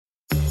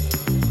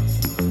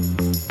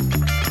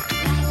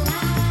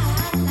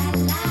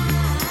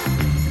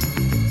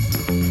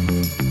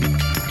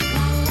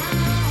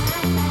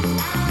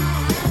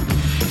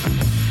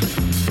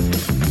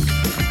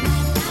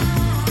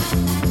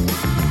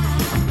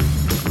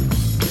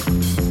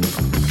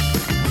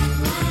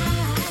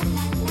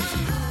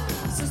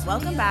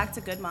Welcome back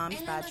to Good Moms,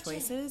 Bad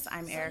Choices.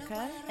 I'm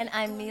Erica. And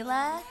I'm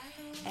Mila.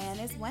 And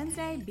it's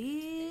Wednesday,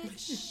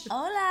 bitch.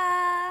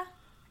 Hola.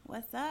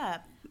 What's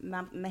up?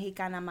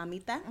 Mexicana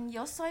mamita.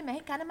 Yo soy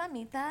mexicana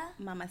mamita.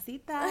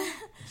 Mamacita.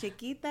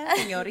 Chiquita.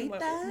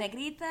 Señorita.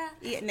 Negrita.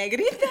 Yeah,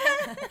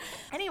 negrita.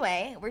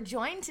 Anyway, we're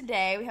joined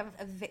today. We have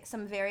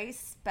some very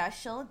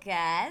special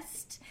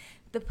guests.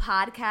 The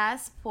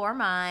podcast Four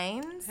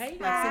Minds. Hey,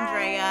 Lex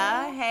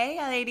Andrea. Hey,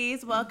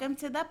 ladies. Welcome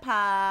to the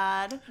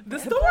pod. The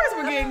stories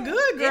were getting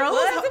good, girl.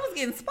 It was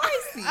getting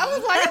spicy. I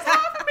was like, it's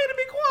time for me to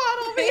be quiet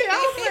over here. I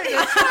was ready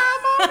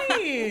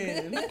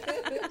to chime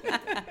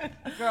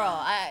on in. Girl,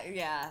 I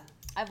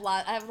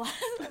have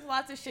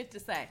lots of shit to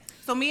say.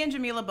 So me and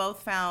Jamila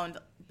both found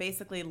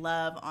basically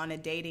love on a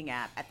dating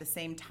app at the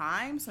same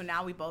time. So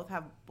now we both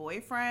have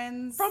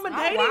boyfriends From a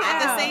dating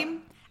at app.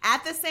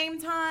 At the same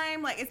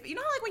time, like it's, you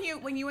know,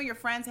 like when you and your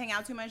friends hang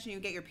out too much and you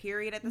get your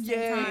period at the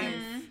same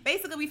time.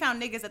 Basically, we found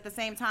niggas at the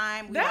same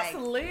time. We That's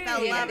like, lit.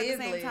 felt Yeah, love it at is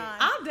the same lit. time.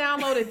 I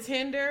downloaded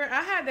Tinder.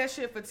 I had that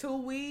shit for 2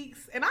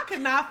 weeks, and I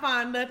could not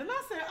find nothing.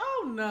 I said,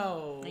 oh,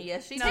 no. Yeah,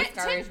 she No,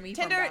 discouraged me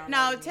Tinder, from no,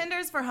 downloading it.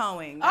 Tinder's for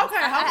hoeing. Okay.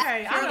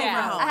 I purely don't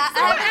for know. hoes.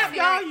 What app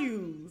y'all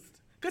used?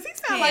 Because he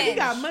sound like he Hinge.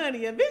 got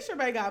money, and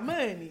Bishop ain't got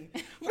money.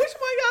 Which one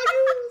y'all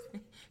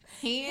used?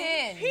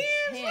 Hinge. Hinge?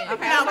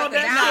 Okay, No, I'm about to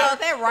no. download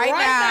that right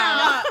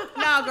now.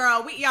 No,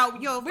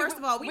 girl. First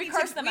of all, we need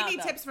curse tips. them We out, need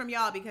though. tips from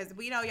y'all because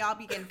we know y'all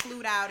be getting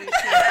flued out and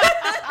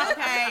shit.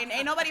 Okay, and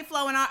ain't nobody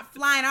flying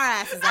our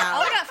asses I out.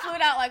 only got flued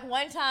out like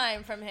one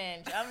time from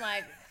Hinge. I'm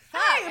like,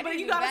 fuck, I Hey, need but to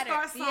you do gotta better.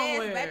 start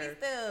somewhere. Yes, baby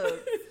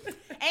stuff.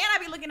 And I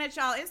be looking at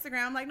y'all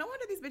Instagram. I'm like, no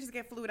wonder these bitches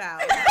get flued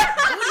out.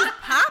 Booties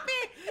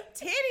popping,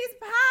 titties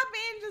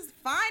popping, just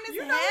fine as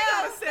You know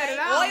hell. you gotta set it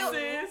out, Oil-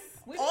 sis.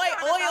 We be Oiled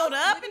trying to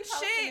up we be and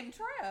posting shit. Them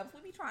traps.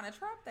 We be trying to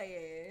trap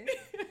their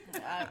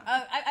ass.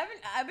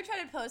 I've been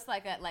trying to post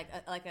like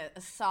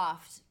a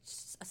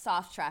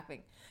soft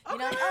trapping. You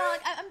know, Okay.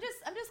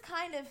 I'm just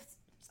kind of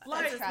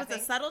Like, What's a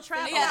subtle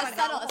trap? Yeah,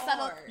 gotta a go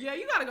subtle. hard. Yeah,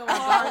 you gotta go Go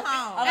hard.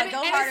 home. Oh, And,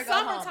 go and hard it's or go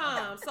home.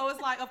 summertime, so it's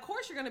like, of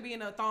course you're gonna be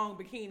in a thong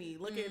bikini,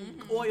 looking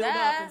oiled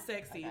Yeah. up and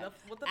sexy.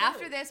 What the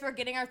After fuck? this, we're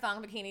getting our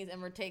thong bikinis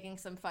and we're taking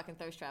some fucking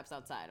thirst traps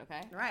outside. Okay.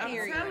 Right. I'm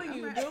Period. telling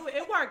you, dude,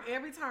 it worked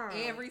every time.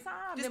 Every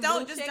time. Just Them don't,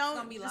 blue just checks don't,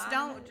 gonna be just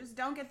lining don't, up. just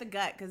don't get the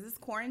gut because this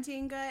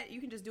quarantine gut,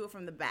 you can just do it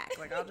from the back.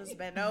 Like I'll just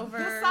bend over.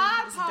 The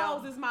side just pose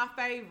don't- is my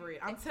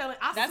favorite. I'm telling.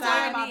 I That's swear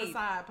what I by the need.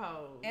 side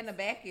pose. And the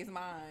back is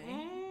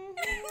mine.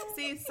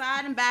 See,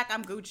 side and back,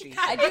 I'm Gucci.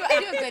 I do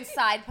a good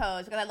side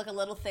pose because I look a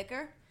little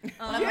thicker. When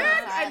I'm on the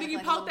Yeah, side, and then it's you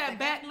like a poke little that thicker.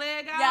 back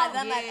leg out. Yeah,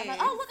 then I'm Yes. like,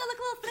 oh look, I look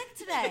a little thick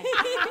today.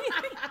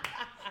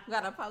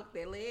 Gotta poke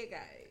that leg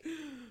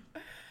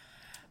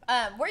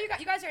out. Where you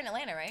guys are in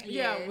Atlanta, right?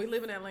 Yeah, Yes. we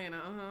live in Atlanta.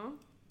 Oh,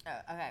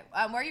 okay.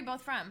 Where are you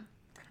both from?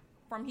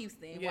 From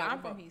Houston. Yeah, well, I'm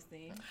we from both-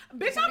 Houston.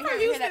 Bitch, I'm from hear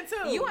Houston that-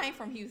 too. You ain't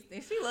from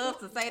Houston. She loves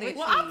to say that.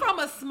 Well, shit. I'm from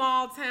a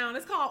small town.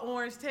 It's called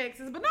Orange,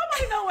 Texas, but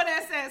nobody know where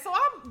that's at. So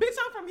I'm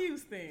from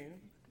Houston.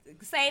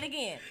 Say it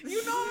again.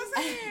 You know what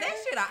I'm saying? That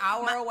shit an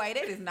hour away.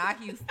 That is not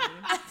Houston.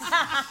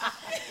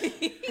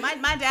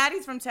 My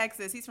daddy's from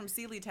Texas. He's from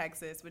Sealy,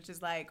 Texas, which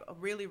is like a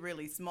really,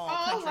 really small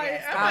country. like,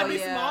 ass that town. might be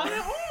yeah. smaller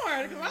than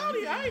Orange.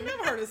 'Cause I ain't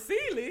never heard of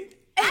Sealy.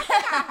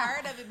 I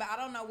heard of it, but I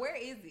don't know where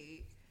is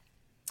it.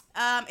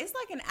 It's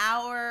like an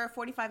hour,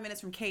 45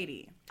 minutes from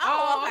Katy.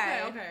 Oh,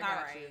 okay, All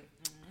got right. you.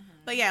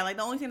 But yeah, like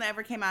the only thing that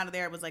ever came out of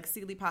there was like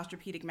Sealy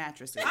Posturepedic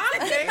mattresses. I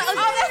dig it.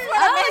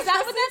 Oh, is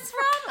that what that's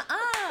from?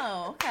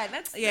 Oh, okay.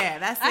 That's Yeah,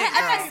 that's it.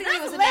 I thought girl. Sealy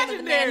was the name of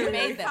the man who legendary.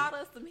 made They them. taught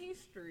us some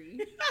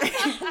history.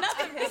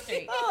 Nothing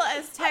history. Well,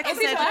 as Texas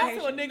If you ask education.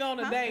 to a nigga on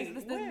a date,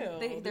 This- well,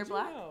 they're did you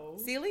black? know?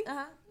 Sealy?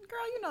 Uh-huh.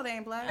 Girl, you know they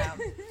ain't black.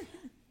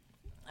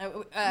 Uh,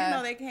 You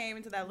know they came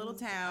into that little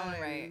town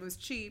and right. it was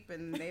cheap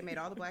and they made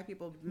all the black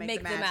people make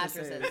Make the the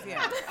mattresses. mattresses.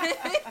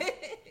 Yeah.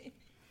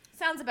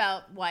 sounds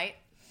about white.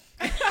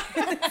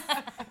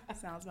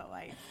 Sounds about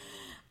right.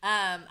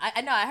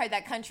 I know. I heard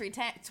that country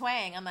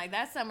twang. I'm like,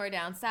 that's somewhere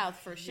down south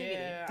for shiggity.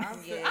 Yeah,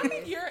 Yeah. I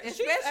think you're she's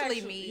Especially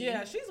actually, me.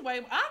 Yeah, she's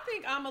way. I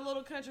think I'm a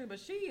little country, but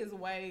she is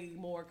way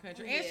more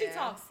country, and she Yeah.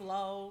 talks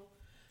slow.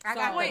 I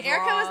got Wait, the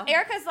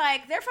Erica's draw.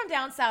 like, they're from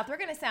down south. We're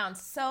gonna sound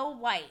so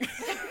white.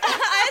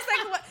 I was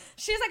like, what?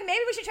 She's like,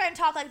 maybe we should try and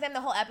talk like them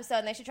the whole episode,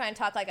 and they should try and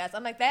talk like us.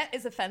 I'm like, that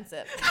is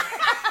offensive.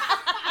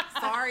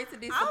 Sorry to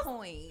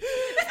disappoint.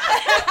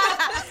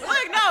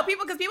 Like, no,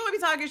 because people would be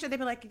talking shit. They'd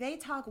be like, they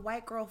talk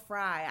white girl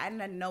fry. I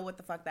didn't know what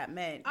the fuck that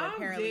meant. But I'm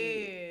apparently,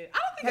 dead. I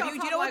don't Have think y'all you-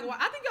 talk you know like what-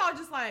 white. I think y'all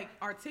just like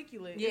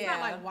articulate. It's Yeah. not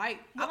like white.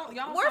 I don't.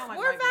 Y'all don't we're sound like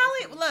we're white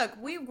valley. girls. Look,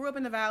 we grew up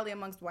in the valley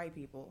amongst white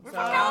people. We're So-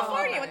 from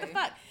California. What the okay.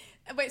 fuck?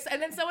 Wait,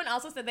 and then someone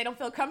also said they don't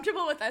feel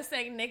comfortable with us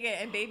saying nigga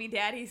and baby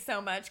daddy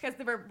so much because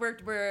we're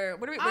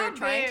I'm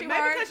trying dead. too Maybe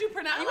hard. because you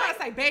pronounce. You gotta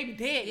say baby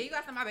daddy. Yeah, you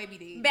got some of my baby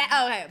D. Okay,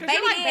 'Cause baby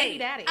you're like daddy. baby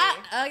daddy.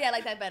 Oh yeah, I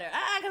like that better.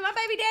 Cause my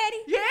baby daddy.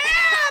 Yeah,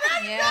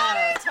 there you got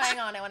Yeah, it. twang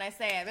on it when I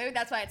say it. Maybe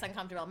that's why it's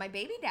uncomfortable. My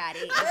baby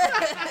daddy.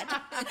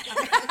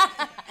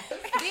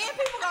 Then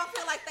people gonna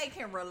feel like they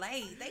can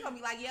relate. They gonna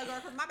be like, yeah, girl,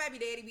 because my baby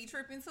daddy be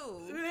tripping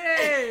too.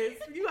 Yes,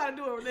 you gotta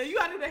do it. You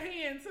gotta do the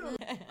hand too.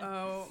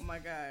 Oh my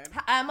god.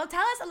 Well,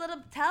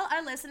 tell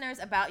our listeners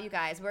about you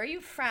guys. Where are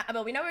you from?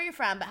 Well, we know where you're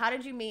from, but how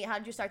did you meet? How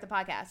did you start the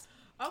podcast?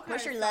 Okay,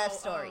 what's your love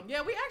story?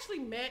 Yeah, we actually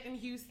met in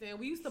Houston.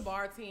 We used to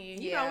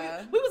bartend. You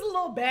Yeah. know, we was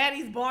little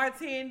baddies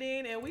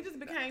bartending, and we just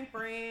became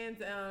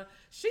friends.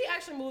 She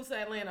actually moved to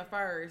Atlanta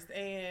first,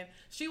 and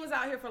she was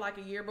out here for like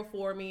a year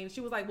before me. And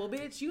she was like, "Well,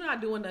 bitch, you not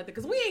doing nothing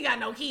because we ain't got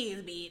no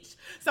kids, bitch.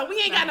 So we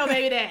ain't got no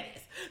baby daddies."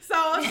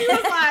 So she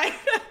was like,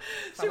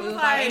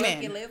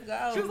 Amen. Let's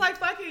go. She was like,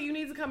 "Fuck it, you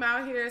need to come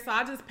out here." So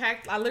I just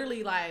packed. I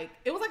literally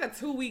it was like a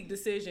 2-week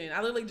decision.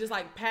 I literally just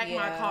like packed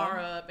my car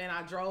up and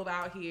I drove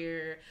out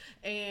here.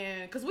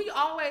 And because we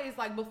always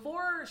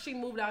before she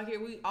moved out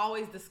here, we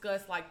always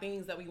discussed like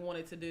things that we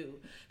wanted to do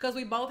because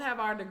we both have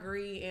our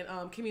degree in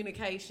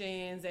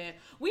communications, and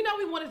we know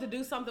we wanted to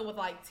do something with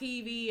like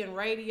TV and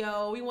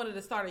radio. We wanted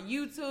to start a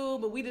YouTube,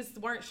 but we just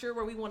weren't sure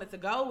where we wanted to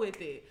go with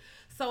it.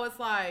 So it's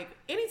like,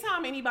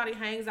 anytime anybody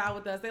hangs out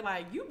with us, they're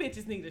like, you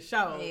bitches need a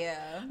show.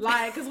 Yeah.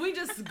 Like, because we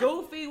just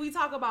goofy. We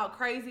talk about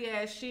crazy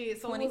ass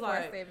shit. So we was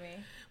like,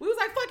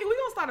 fuck it, we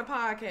gonna start a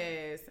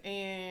podcast.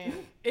 And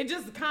it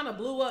just kind of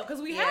blew up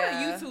because we had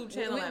a YouTube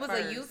channel It was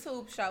first. a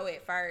YouTube show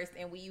at first,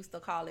 and we used to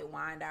call it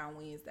Wind Down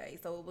Wednesday.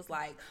 So it was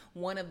like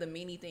one of the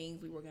many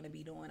things we were going to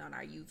be doing on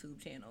our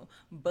YouTube channel.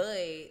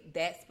 But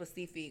that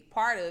specific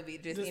part of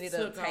it just ended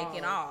up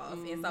taking off.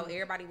 Mm-hmm. And so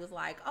everybody was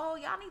like, oh,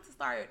 y'all need to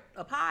start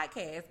a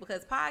podcast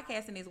because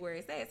podcasting is where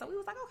it's at. So we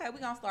was like, okay, we're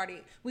going to start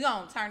it. We're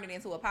going to turn it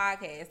into a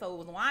podcast. So it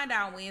was Wind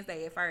Down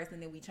Wednesday at first,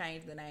 and then we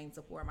changed the name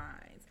to Poor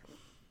Minds.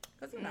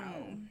 Because, yeah,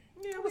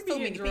 there was too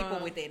many people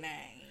with that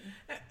name.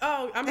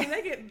 Oh, I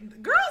mean,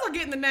 girls are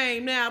getting the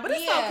name now, but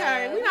it's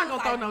okay. We're not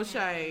gonna throw no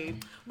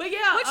shade. But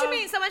yeah, what you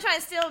mean? Someone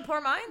trying to steal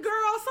Poor Minds? Girl,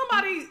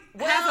 somebody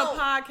has a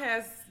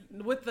podcast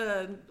with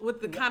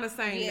the kind of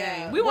same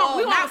name. We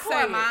won't not say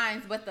Poor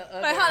Minds, but the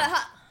other. Wait,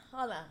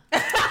 hold on.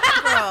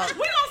 Girl,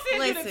 we gonna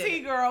send you the tea,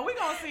 girl. We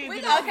gonna send you.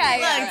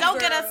 Okay, look, don't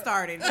get us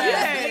started.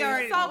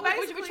 Yeah. So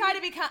basically, we try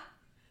to be.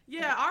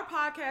 Yeah, our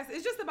podcast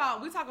is just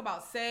we talk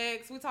about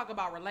sex, we talk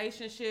about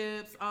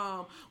relationships.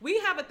 We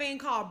have a thing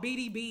called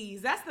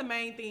BDBs. That's the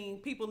main thing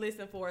people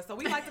listen for. So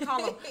we like to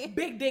call them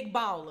big dick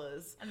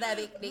ballers.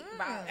 The big dick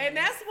ballers. And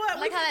that's what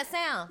Like how that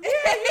sounds.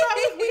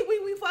 Yeah,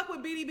 we fuck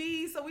with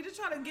BDBs. So we just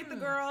try to get the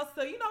girls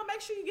to,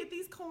 make sure you get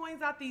these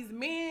coins out these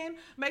men.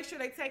 Make sure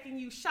they taking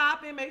you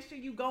shopping. Make sure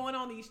you going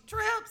on these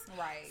trips.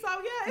 Right. So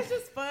yeah, it's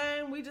just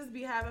fun. We just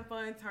be having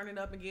fun, turning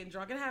up and getting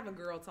drunk and having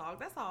girl talk.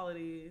 That's all it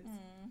is.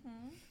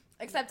 Mm-hmm.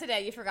 Except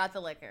today, you forgot the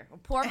liquor.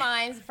 Poor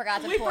Minds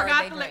forgot to we pour.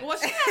 Forgot the liquor. Well,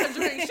 she had a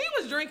drink. She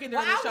was drinking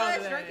during the show I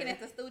was today. drinking at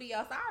the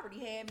studio, so I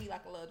already had me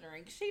like a little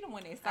drink. She the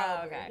one that's sober.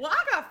 Oh, okay. Well,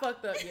 I got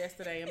fucked up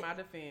yesterday in my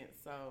defense,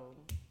 so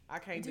I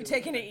can't do it. You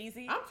taking it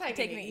easy? I'm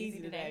taking it easy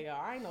today, y'all.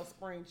 I ain't no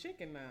spring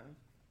chicken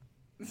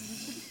now.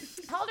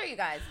 How old are you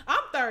guys?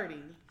 I'm 30.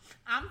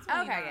 I'm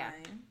 29. Okay,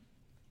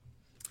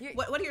 yeah.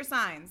 What are your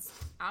signs?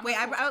 Wait,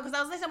 because I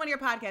was listening to one of your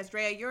podcasts,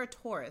 Drea. You're a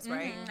Taurus,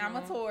 right? Mm-hmm. I'm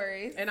a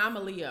Taurus. And I'm a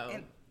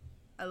Leo.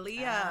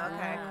 Aaliyah.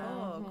 Okay,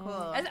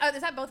 cool.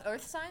 Is that both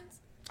Earth signs?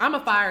 I'm a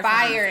fire sign.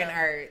 Fire and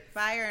earth.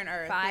 Fire and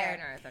earth. Fire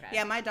and earth. Okay.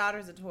 Yeah, my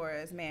daughter's a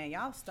Taurus. Man,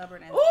 y'all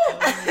stubborn. And Ooh,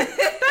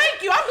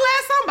 thank you. I'm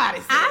glad somebody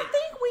said I it.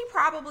 think we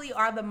probably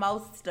are the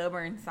most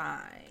stubborn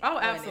sign. Oh,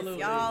 absolutely.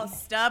 Y'all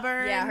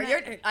stubborn. Yeah,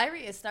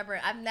 Irie is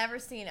stubborn. I've never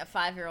seen a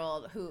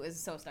 5-year-old who is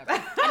so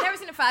stubborn. I've never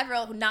seen a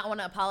 5-year-old who not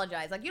want to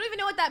apologize. Like, you don't even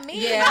know what that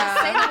means.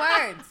 Yeah. Say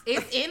the words.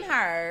 It's in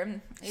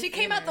her. She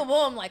came out the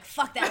womb like,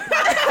 fuck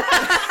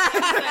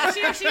that.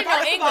 she didn't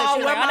know English.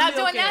 She's like, I'm not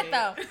doing that,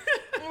 though.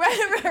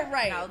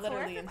 Right. No,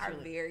 Literally Tauruses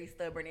are very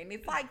stubborn, and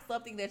it's like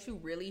something that you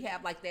really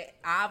have, like that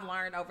I've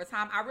learned over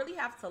time. I really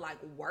have to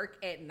like work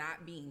at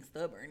not being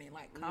stubborn and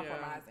like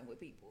compromising with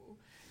people,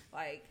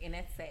 like, and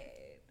that's sad.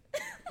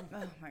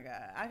 Oh my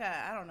God,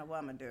 I don't know what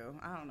I'm gonna do.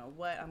 I don't know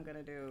what I'm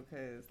gonna do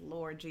because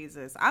Lord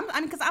Jesus,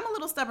 because I'm a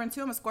little stubborn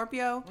too. I'm a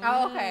Scorpio.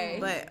 Oh, okay.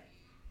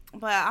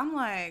 But I'm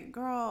like,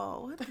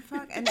 girl, what the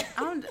fuck? And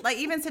I'm like,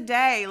 even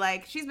today,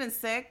 like, she's been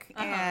sick,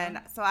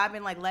 and so I've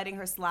been like letting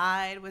her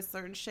slide with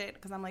certain shit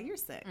because I'm like, you're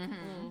sick.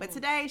 Mm-hmm. But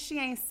today she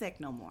ain't sick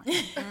no more,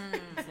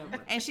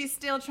 and she's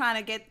still trying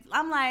to get.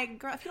 I'm like,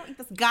 girl, if you don't eat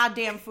this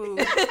goddamn food.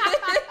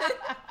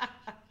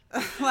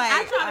 Like,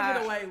 I'm trying to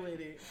get away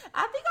with it.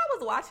 I think I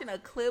was watching a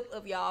clip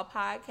of y'all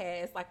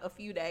podcast like a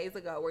few days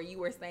ago where you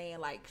were saying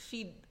like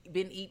she'd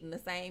been eating the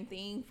same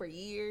thing for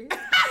years.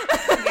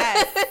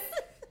 Yes.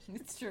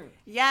 It's true.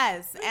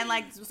 Yes. And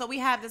like, so we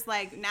have this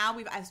like, now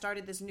I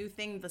started this new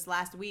thing this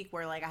last week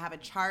where like I have a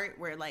chart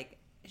where like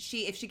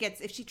if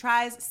she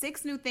tries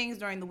 6 new things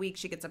during the week,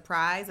 she gets a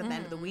prize at the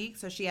end of the week.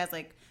 So she has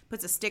like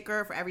puts a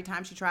sticker for every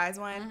time she tries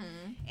one.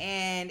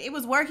 And it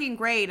was working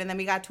great. And then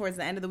we got towards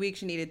the end of the week,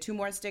 she needed 2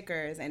 more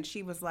stickers, and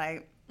she was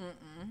like,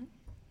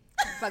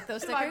 Fuck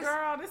those stickers. Like,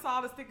 girl, this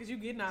all the stickers you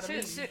getting out of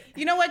me.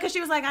 you know what? Because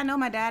she was like, I know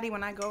my daddy,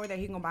 when I go over there,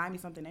 he gonna buy me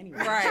something anyway.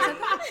 Right.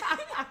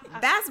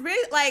 That's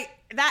really like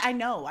that. I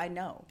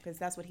know, because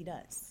that's what he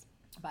does.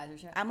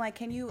 I'm like,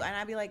 can you? And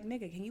I'd be like,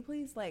 nigga, can you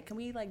please can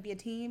we be a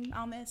team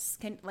on this?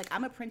 I'm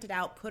gonna print it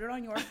out, put it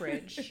on your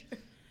fridge.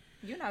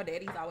 You know,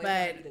 daddy's always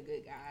gonna be the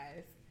good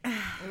guys.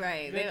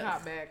 Right. Good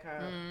cop, bad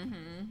cop.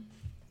 Mm-hmm.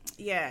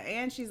 Yeah,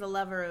 and she's a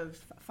lover of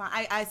fun.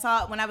 I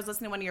saw when I was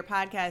listening to one of your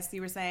podcasts,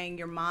 you were saying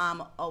your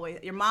mom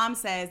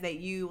says that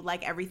you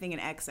like everything in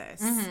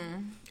excess.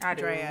 Mm-hmm. I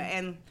do.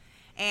 Andrea.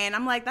 And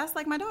I'm like, that's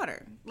like my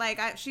daughter.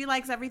 She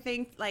likes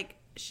everything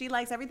she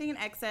likes everything in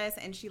excess,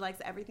 and she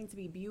likes everything to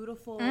be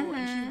beautiful.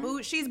 Mm-hmm.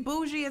 And she's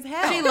bougie as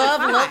hell. She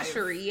loves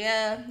luxury,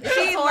 yeah.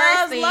 She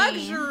loves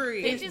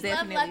luxury. It's Bitches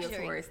definitely love a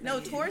luxury. Taurus thing.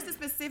 No, Tauruses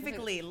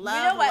specifically love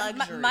You know what?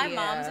 luxury. My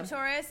mom's a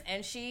Taurus,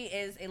 and she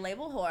is a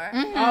label whore.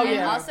 Mm-hmm. Oh, and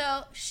yeah.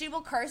 also, she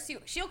will curse you.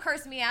 She'll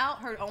curse me out,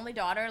 her only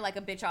daughter, like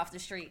a bitch off the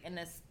street in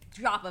this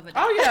drop of a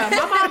Oh yeah,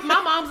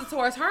 my mom's a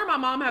Taurus. Her and my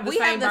mom have the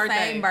same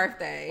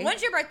birthday.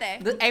 When's your birthday?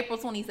 April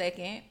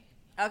 22nd.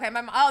 Okay, you're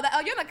on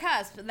the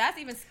cusp. That's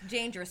even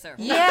dangerouser.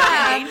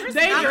 Yeah,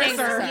 Dangerous.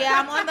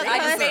 Yeah, I'm on the I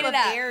just cusp made it of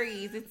up.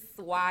 Aries. It's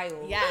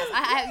wild. Yes,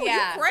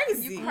 yeah. You're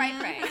crazy. You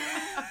cray.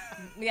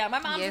 Yeah, my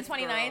mom's Yes, the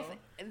 29th. girl.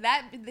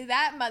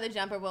 That mother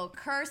jumper will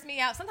curse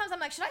me out. Sometimes I'm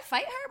like, should I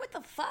fight her? What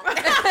the fuck? What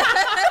the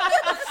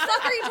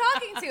fuck are you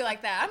talking to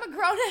like that? I'm a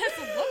grown ass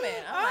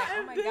woman. I'm like,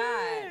 oh my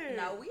god.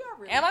 No, we are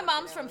really. And my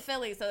mom's from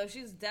Philly, so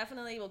she's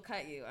definitely will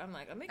cut you. I'm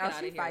like, I'm gonna get out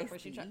she of here before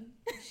feisty.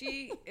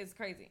 she is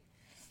crazy.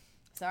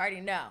 So I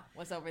already know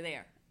what's over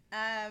there.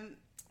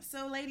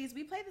 So, ladies,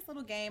 we play this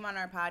little game on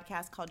our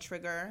podcast called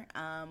Trigger,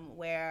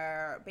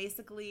 where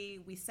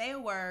basically we say a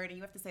word and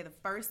you have to say the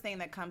first thing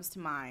that comes to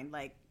mind,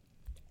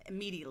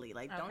 immediately.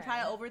 Don't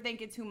try to overthink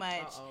it too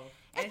much.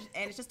 And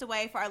it's just a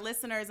way for our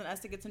listeners and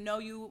us to get to know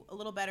you a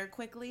little better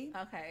quickly.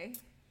 Okay.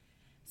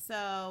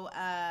 So, what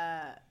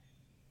are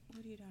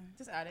you doing?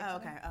 Just add it. Oh,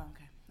 okay.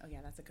 Oh,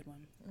 yeah, that's a good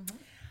one.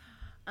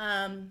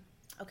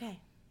 Okay.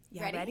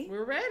 Yeah, ready?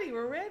 We're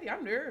ready.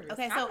 I'm nervous.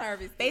 Okay, I'm so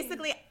nervous too.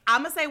 basically,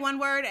 I'm gonna say one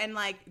word, and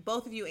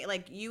both of you,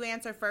 you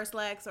answer first,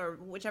 Lex, or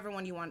whichever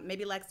one you want.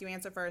 Maybe Lex, you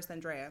answer first,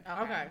 then Drea.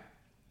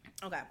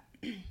 Okay.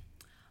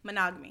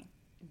 Monogamy.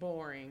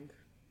 Boring.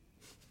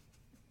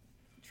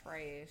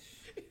 Trash.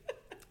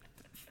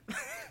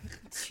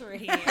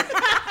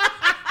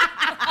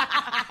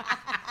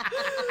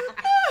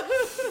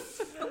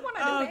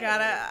 Oh God,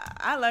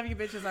 I love you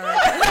bitches already.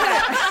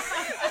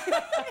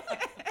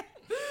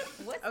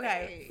 What's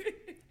Okay.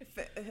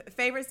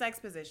 Favorite sex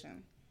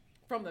position.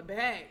 From the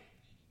back.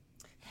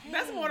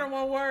 That's more than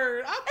one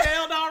word. I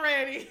failed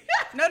already.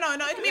 No,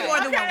 it can be more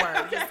than one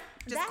word. Just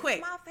That's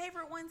quick. my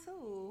favorite one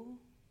too.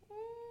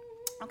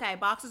 Okay,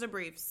 boxers or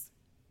briefs?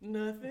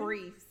 Nothing.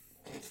 Briefs.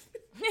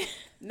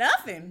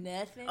 Nothing.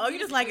 Nothing. Oh, you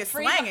just like it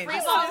Free- swanging. free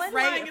Just balling?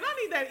 right- I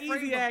need that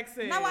easy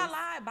accent. No, I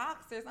lied.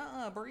 Boxers.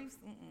 Briefs.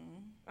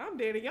 I'm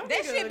dead. And y'all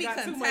That nigga should be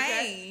got too much ass.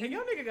 contained. And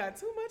y'all nigga got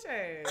too much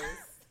ass.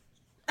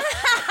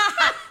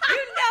 You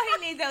know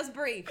he needs those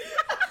briefs.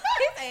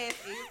 His ass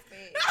is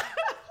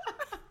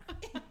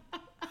fat.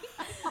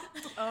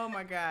 Oh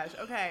my gosh.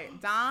 Okay,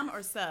 dom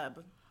or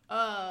sub?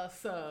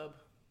 Sub.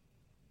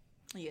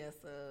 Yes.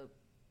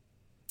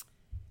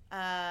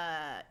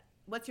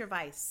 What's your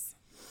vice?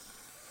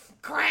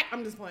 Crack.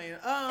 I'm just playing.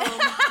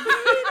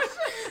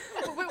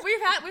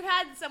 We've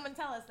had someone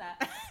tell us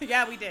that.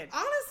 Yeah, we did.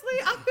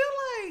 Honestly, I feel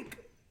like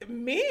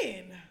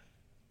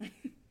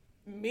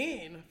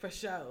men for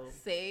sure.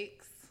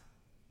 Sex.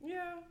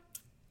 Yeah.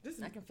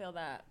 Just I can feel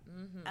that.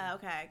 Mm-hmm.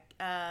 Okay.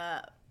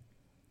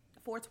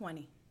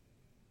 420.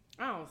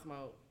 I don't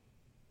smoke.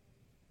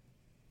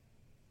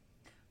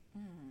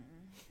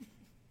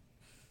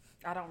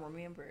 I don't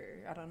remember.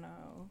 I don't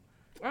know.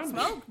 I don't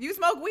Smoke? You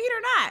smoke weed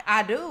or not?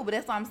 I do, but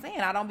that's what I'm saying.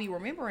 I don't be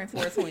remembering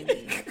 420.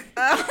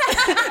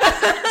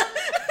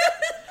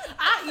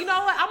 You know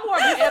what? I'm more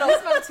of an edible.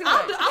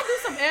 I'll do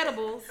some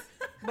edibles,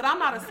 but I'm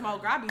not a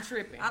smoker. I be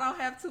tripping. I don't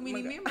have too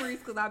many memories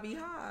because I be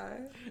high.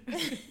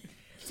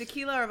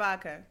 Tequila or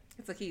vodka?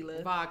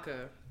 Tequila.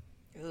 Vodka.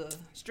 Ugh.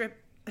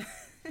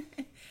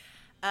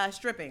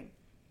 Stripping.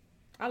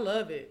 I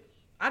love it.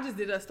 I just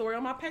did a story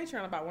on my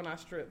Patreon about when I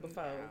stripped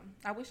before.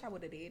 I wish I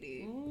would have did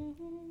it.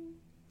 Mm-hmm.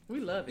 We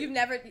love it. You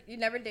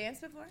never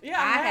danced before? Yeah,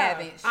 I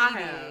haven't. She I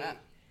did. have.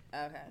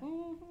 Okay.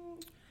 Mm-hmm.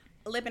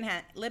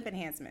 Lip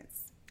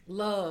enhancements.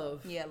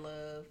 Love. Yeah,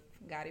 love.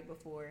 Got it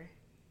before.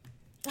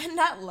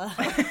 Not love.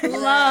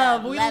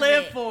 Love. We Love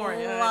live it. for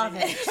it. Love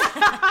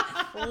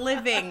it.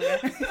 Living.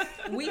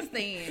 We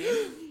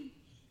stand.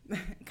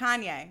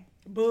 Kanye.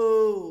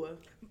 Boo.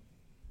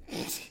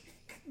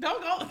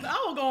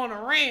 I will go on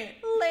a rant.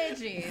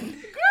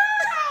 Legend.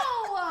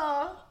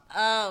 Girl.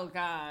 Oh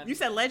God. You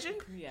said legend?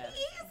 Yes.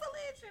 He is a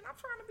legend. I'm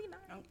trying to be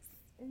nice.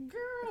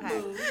 Girl. Okay.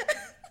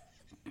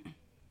 Boo.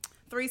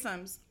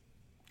 Threesomes.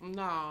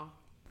 Nah.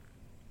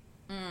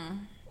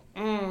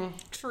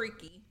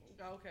 Tricky.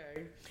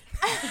 Okay.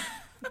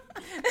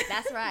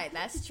 That's right.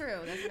 That's true.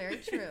 That's very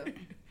true.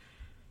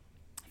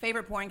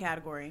 Favorite porn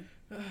category.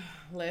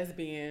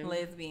 Lesbian.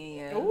 Lesbian.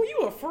 Yeah. Oh, you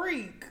a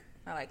freak.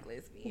 I like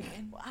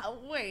lesbian. Wow,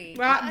 wait.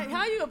 Well,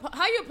 how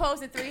you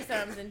opposed to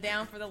threesomes and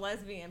down for the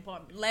lesbian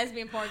porn?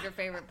 Lesbian porn's your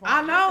favorite porn.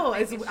 I know.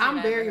 That's the craziest I'm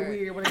shit I've very ever heard.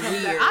 weird when it comes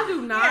to that. I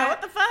do not. Yeah,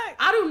 what the fuck?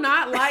 I do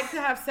not like to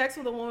have sex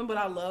with a woman, but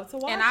I love to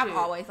watch And it. I've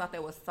always thought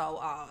that was so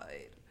odd.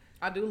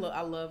 I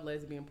love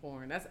lesbian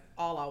porn. That's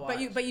all I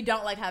watch. But you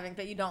don't like having.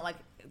 But you don't like.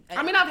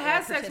 I mean, I've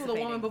had sex with a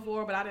woman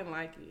before, but I didn't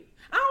like it.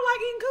 I don't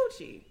like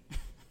eating coochie.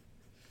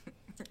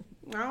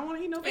 I don't want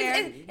to eat no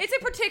coochie. It's a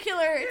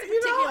particular. It's a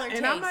You know, particular taste.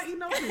 and I'm not eating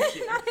no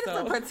coochie. It's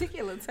so. a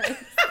particular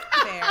taste.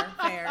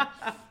 Fair.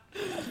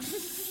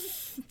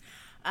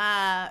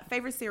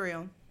 Favorite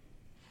cereal?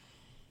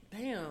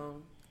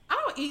 Damn. I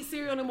don't eat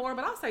cereal anymore,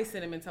 but I'll say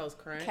Cinnamon Toast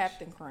Crunch.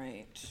 Captain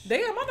Crunch.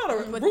 Damn, I know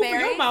the With roof of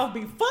berries? your mouth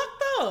be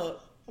fucked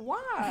up.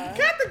 Why?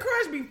 Captain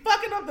Crunch be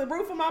fucking up the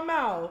roof of my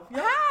mouth.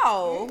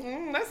 How?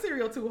 That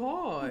cereal too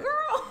hard.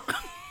 Girl.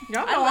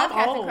 Y'all I know love I'm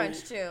Captain old.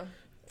 Crunch too.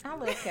 I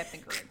love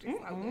Captain Crunch. It's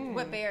so good.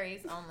 With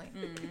berries only.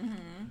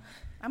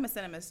 I'm a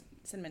cinnamon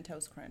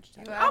toast crunch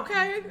type. Okay,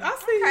 I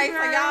see Okay, you, so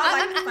girl. y'all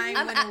like the same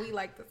I'm- one and we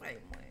like the same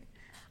one.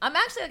 I'm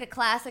actually like a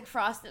classic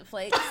Frosted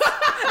Flakes.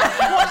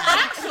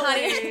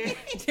 Actually,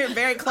 You're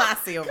very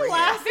classy over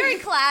here. Very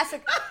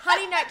classic.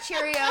 Honey Nut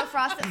Cheerio,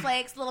 Frosted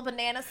Flakes, little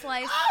banana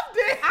slice. I'm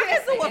dead. I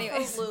can do a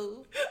Anyways. Fruit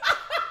Loop.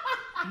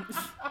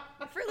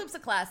 Fruit Loop's a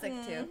classic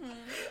too.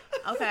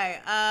 Okay.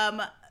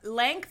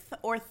 Length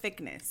or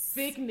thickness?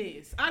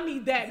 Thickness. I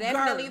need that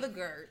Definitely girth. the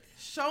girth.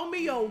 Show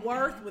me your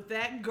worth with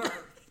that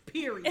girth.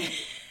 Period.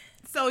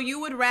 So you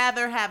would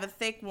rather have a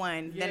thick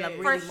one than a Yeah.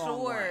 really For long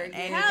sure, one? yeah.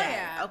 Any Hell day.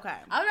 yeah. Okay.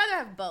 I would rather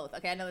have both.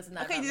 Okay, I know this is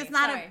not. Okay, about it's me.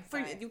 not Sorry,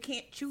 sorry. sorry. You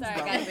can't choose Sorry,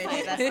 both. guys.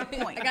 Bitch. That's the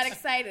point. I got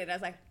excited. I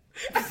was like,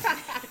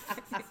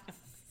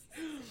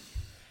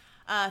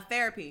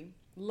 Therapy.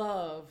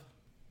 Love.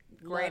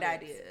 Great Love it.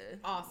 idea.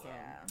 Awesome.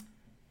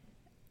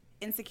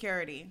 Yeah.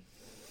 Insecurity.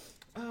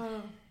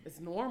 It's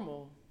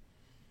normal.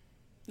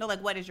 No,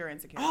 like what is your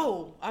insecurity?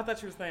 Oh, I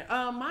thought you were saying.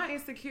 My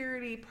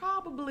insecurity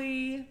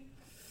probably.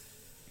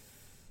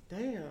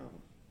 Damn.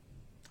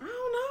 I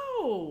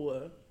don't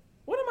know.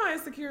 What am I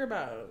insecure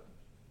about?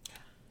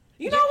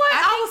 You know what?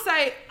 I would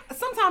say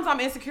sometimes I'm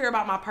insecure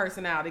about my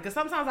personality because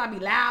sometimes I be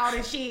loud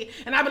and shit,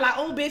 and I be like,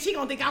 "Oh, bitch, he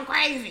gonna think I'm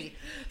crazy."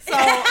 So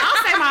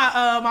I'll say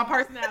my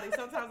personality.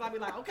 Sometimes I'll be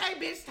like, "Okay,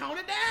 bitch, tone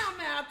it down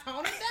now,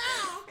 tone it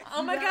down."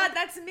 oh my god,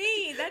 that's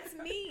me. That's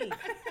me.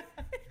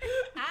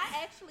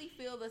 I actually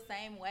feel the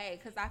same way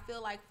because I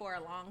feel like for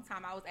a long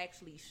time I was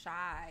actually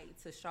shy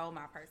to show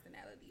my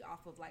personality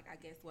off of like I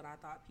guess what I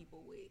thought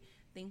people would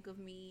think of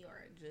me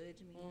or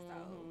judge me.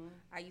 So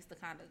I used to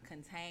kind of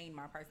contain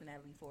my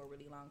personality for a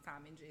really long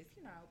time and just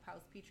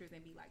post pictures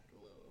and be like the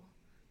little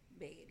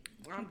baddie.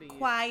 I'm dead.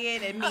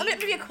 Quiet and I'm meek.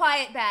 gonna be a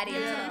quiet baddie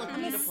until Yeah. I look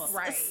beautiful. A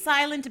Right.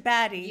 silent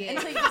baddie.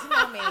 Until you get to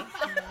know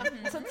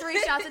me. So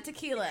 3 shots of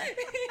tequila.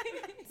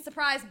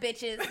 Surprise,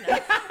 bitches.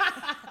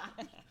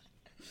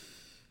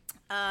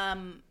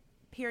 No.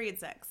 Period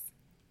sex.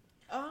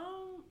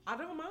 I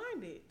don't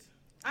mind it.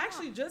 I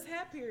actually just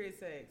had period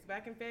sex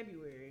back in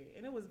February,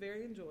 and it was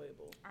very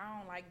enjoyable. I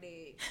don't like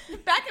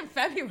that. Back in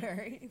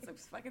February. It's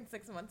like fucking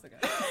 6 months ago.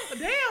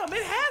 Damn,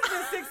 it has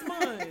been 6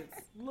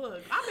 months.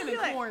 Look, I've been in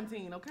like-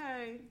 quarantine,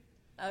 okay?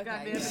 Okay.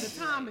 Goddamn, the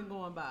time been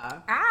going by.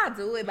 I'll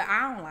do it, but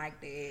I don't like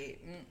that.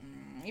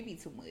 It be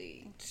too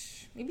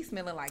much. It be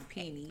smelling like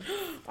penny.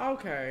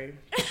 Okay.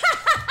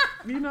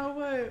 You know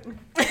what?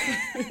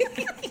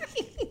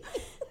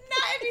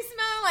 Not if you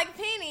smell like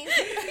pennies.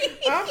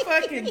 I'm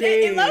fucking It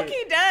dead.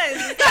 low-key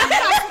does. It's that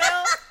metal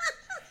smell.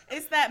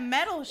 It's that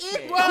metal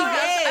shit.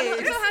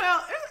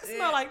 It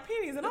smell like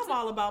pennies, and I'm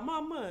all about my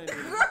money.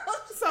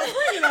 So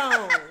bring it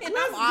on. And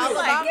I'm all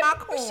about my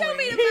coin. Show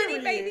me the money,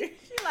 baby.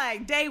 She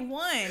like day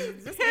one.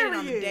 Just get it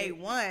on Period. day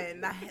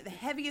one. The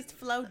heaviest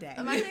flow day.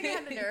 I think I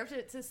had the nerve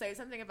to say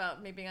something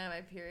about me being on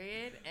my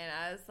period, and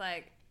I was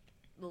like,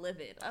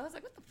 livid. I was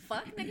like, what the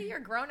fuck, nigga? You're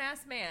a grown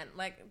ass man.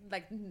 Like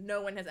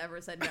no one has ever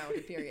said no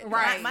to period.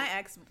 Right. My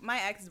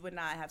ex would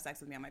not have sex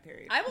with me on my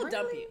period. I will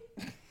dump you.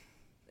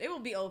 It will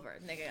be over,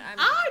 nigga.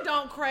 I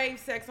don't crave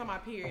sex on my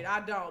period. I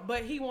don't.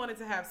 But he wanted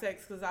to have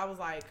sex because I was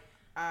like,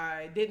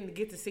 I didn't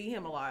get to see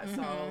him a lot.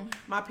 So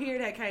my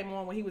period had came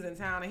on when he was in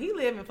town, and he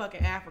lived in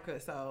fucking Africa.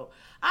 So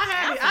I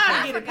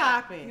had to get it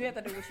popping. You have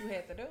to do what you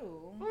have to do.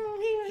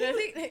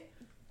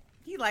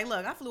 He like,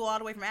 look, I flew all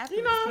the way from Africa.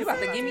 You know, You about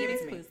to saying? give me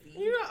this pussy.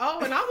 You know,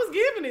 oh, and I was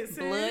giving it, sis.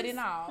 Blood and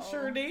all.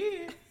 Sure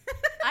did.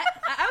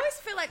 I always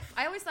feel like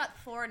I always thought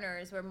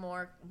foreigners were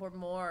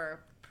more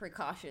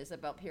precautious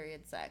about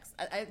period sex.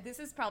 This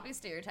is probably a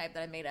stereotype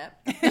that I made up.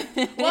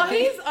 Well,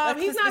 he's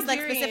not like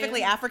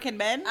specifically African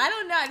men. I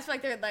don't know. I just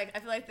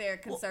feel like they're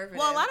conservative.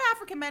 Well, a lot of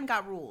African men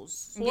got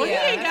rules. Well,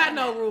 Yeah. he ain't got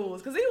no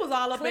rules because he was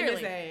all up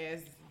Clearly.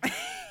 in his ass.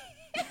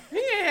 He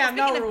ain't have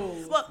no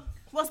rules.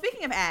 Well,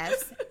 speaking of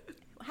ass,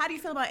 how do you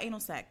feel about anal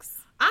sex?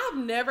 I've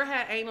never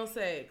had anal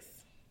sex.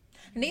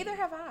 Neither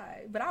have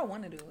I, but I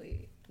want to do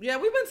it. Yeah,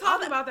 we've been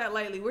talking about that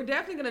lately. We're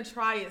definitely gonna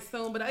try it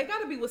soon, but it got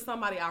to be with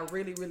somebody I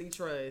really, really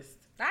trust.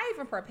 I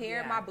even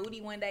prepared my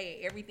booty one day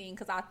and everything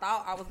because I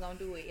thought I was gonna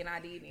do it and I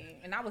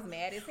didn't, and I was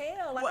mad as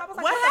hell. Like I was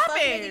like, "What the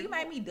fuck, nigga? You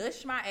made me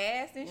douche my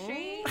ass and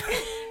shit."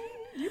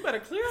 You better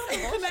clear up the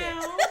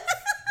canal.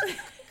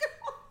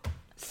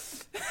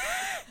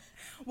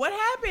 What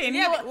happened?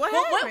 Yeah,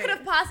 what could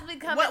have possibly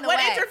come in the way?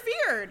 What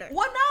interfered?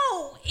 Well,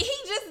 no, he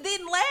just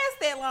didn't last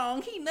that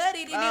long. He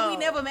nutted and then we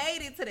never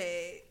made it to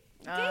that.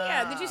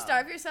 Damn, did you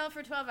starve yourself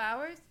for 12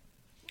 hours?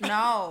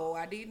 No,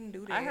 I didn't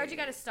do that. I heard you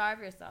got to starve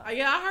yourself.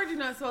 Yeah, I heard you're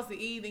not supposed to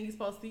eat, and you're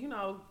supposed to, you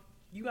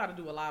got to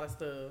do a lot of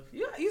stuff.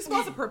 You're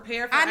supposed to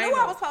prepare for I knew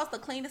I was supposed to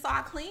clean it, so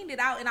I cleaned it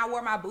out, and I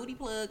wore my booty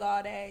plug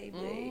all day.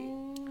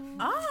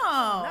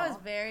 Oh, that was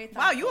very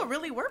thoughtful. Wow, you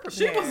really were prepared.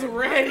 She was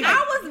ready.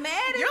 I was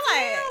mad as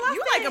hell.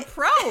 You like a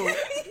pro.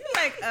 You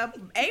like a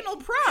anal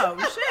pro.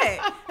 Shit.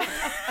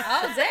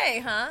 All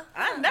day, huh?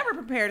 I've never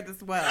prepared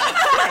this well.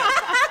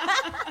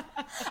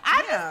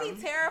 I just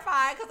be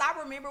terrified because I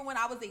remember when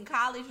I was in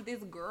college,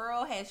 this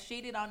girl had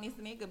shitted on this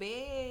nigga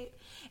bed,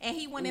 and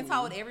he went and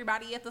told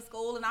everybody at the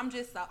school, and I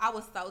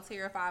was so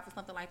terrified for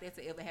something like that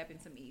to ever happen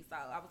to me. So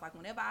I was like,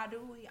 whenever I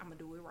do it, I'm gonna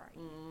do it right.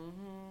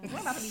 I'm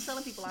about to be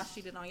telling people I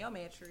shitted on your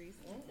mattress.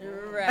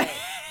 Right.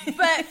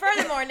 But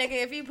furthermore,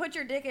 nigga, if you put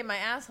your dick in my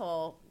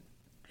asshole,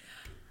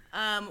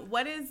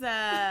 what's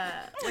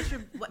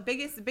your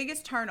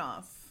biggest turn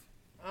off?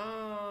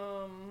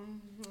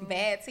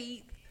 Bad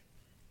teeth.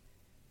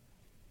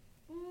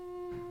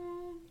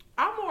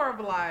 I'm more of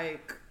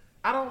like,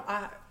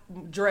 I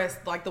dress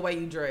like the way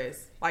you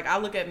dress. Like I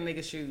look at a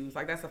nigga's shoes.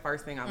 Like that's the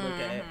first thing I look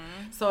at.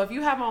 So if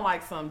you have on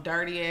like some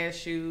dirty ass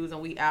shoes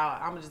and we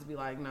out, I'm gonna just be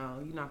like, no,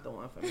 you're not the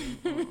one for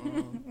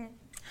me.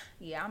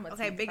 Yeah, I'm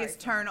biggest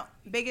turn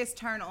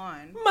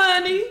on.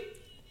 Money.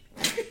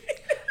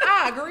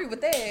 I agree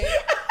with that.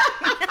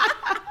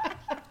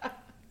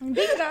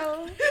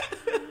 Bingo.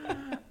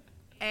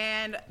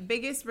 And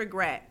biggest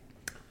regret.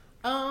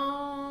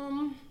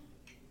 I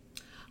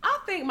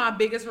think my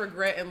biggest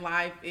regret in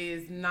life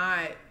is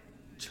not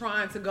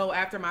trying to go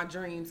after my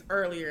dreams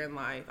earlier in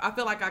life. I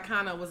feel like I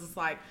kind of was just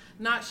like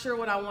not sure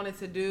what I wanted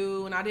to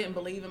do, and I didn't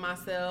believe in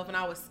myself, and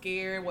I was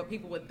scared what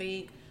people would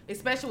think,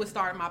 especially with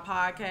starting my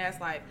podcast.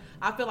 Like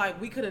I feel like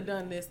we could have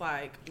done this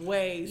like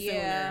way sooner.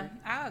 Yeah,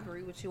 I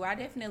agree with you. I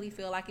definitely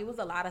feel like it was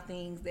a lot of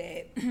things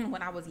that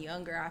when I was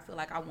younger, I feel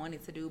like I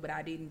wanted to do, but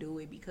I didn't do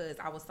it because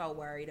I was so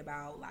worried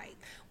about like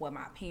what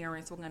my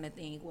parents were gonna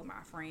think, what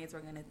my friends were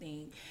gonna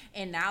think.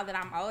 And now that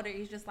I'm older,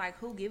 it's just like,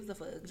 who gives a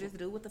fuck? Just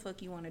do what the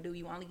fuck you want to do.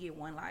 You only get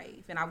one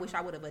life, and I wish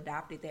I would have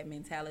adopted that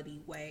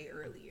mentality way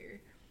earlier.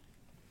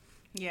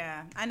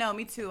 Yeah, I know.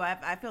 Me too.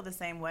 I feel the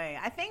same way.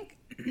 I think.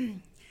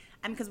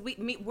 And because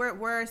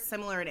we're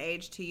similar in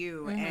age to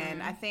you,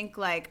 and I think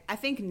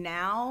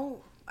now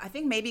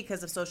maybe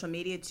because of social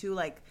media too,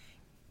 like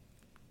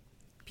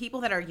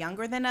people that are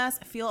younger than us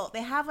feel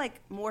they have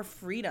like more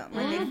freedom,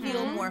 like they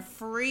feel more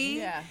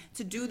free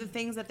to do the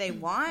things that they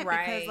want.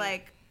 Right. Because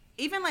like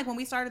even like when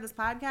we started this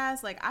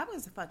podcast, like I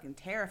was fucking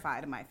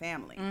terrified of my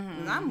family,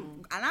 and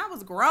I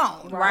was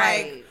grown,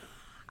 right? Like,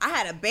 I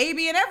had a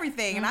baby and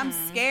everything, and I'm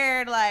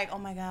scared, like, oh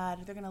my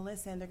God, they're going to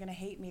listen, they're going to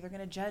hate me, they're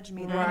going to judge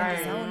me, they're going to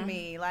disown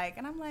me, like,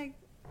 and I'm like,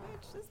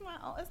 bitch, it's my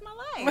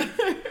life.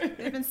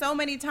 There's been so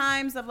many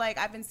times of, like,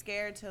 I've been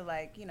scared to,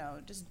 like,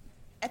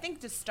 I've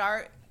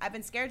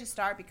been scared to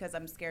start because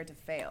I'm scared to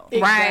fail.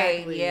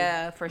 Exactly. Right,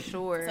 yeah, for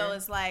sure. So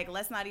it's like,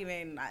 let's not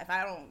even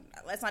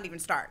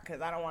start, because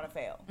I don't want to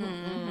fail.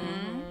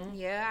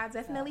 Yeah, I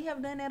definitely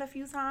have done that a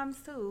few times,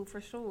 too, for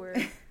sure.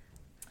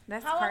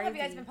 That's How long crazy. have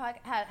you guys been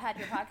had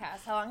your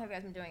podcast? How long have you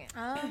guys been doing it?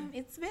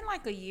 It's been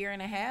like a year and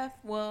a half.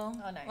 Well,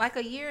 nice. like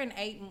a year and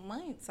 8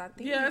 months, I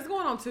think. Yeah, it's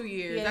going on 2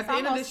 years. Yeah, at the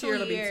end of this year,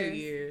 it'll be 2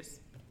 years.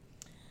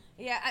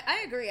 Yeah,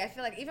 I agree. I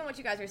feel like even what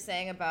you guys were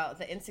saying about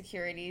the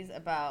insecurities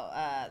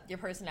about your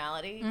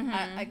personality,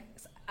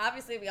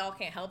 obviously we all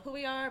can't help who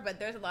we are, but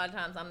there's a lot of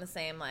times I'm the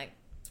same, like,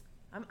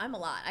 I'm a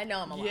lot. I know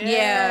I'm a lot.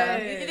 Yeah.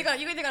 You're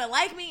either gonna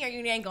like me or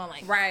you ain't gonna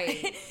like me.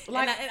 Right.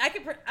 Like,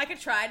 and I could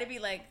try to be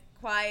like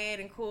quiet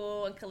and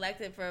cool and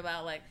collected for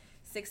about like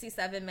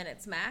 67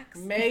 minutes max.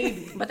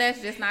 Maybe. But that's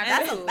just not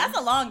true. That's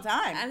a long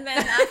time. And then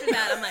after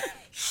that, I'm like,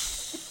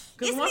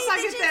 because once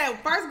I get that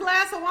first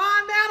glass of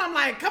wine down, I'm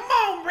like, come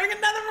on, bring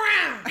another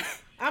round.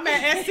 I'm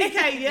at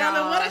STK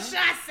yelling, what a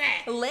shot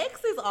at.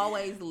 Lex is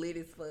always lit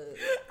as fuck.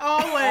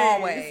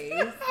 Always.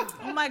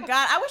 Oh my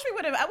God! I wish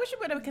we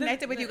would have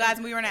connected with you guys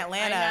when we were in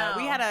Atlanta.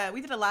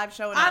 We did a live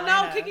show in Atlanta.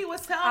 I know Kiki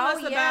was telling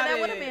us about that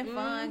it. would have been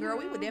fun, girl.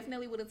 We would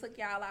definitely took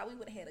y'all out. We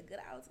would have had a good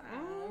old time.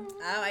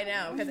 Oh, I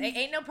know, because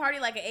ain't no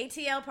party like an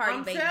ATL party,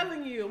 I'm baby.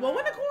 telling you. Well,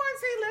 when the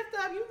quarantine lift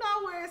up, you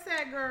know where it's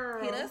at,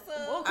 girl. Hit us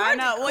up. Well, I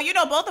know. Well, you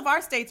know, both of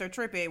our states are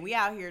tripping. We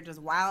out here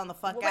just wilding the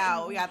fuck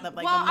out. We got the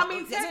like. Well, the, I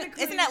mean,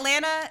 technically, isn't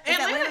Atlanta?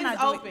 Atlanta's not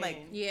doing, open.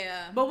 like,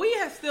 Yeah, but we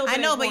have still been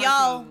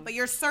know, but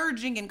you're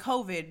surging in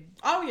COVID.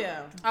 Oh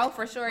yeah. Oh,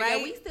 for sure. Right?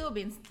 Yeah, we still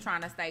been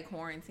trying to stay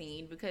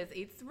quarantined because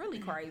it's really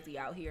crazy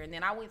out here. And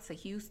then I went to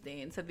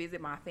Houston to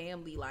visit my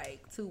family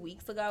like 2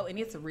 weeks ago, and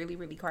it's really,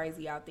 really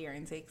crazy out there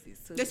in Texas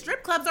too. The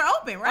strip clubs are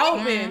open,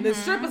 right? Open. The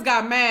strippers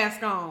got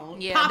masks on.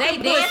 Yeah, they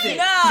dancing.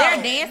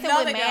 They're dancing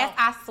with masks.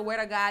 I swear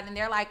to God, and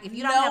they're like, if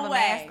you don't have a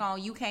mask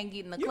on, you can't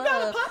get in the club. You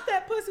gotta pop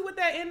that pussy with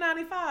that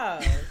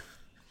N95.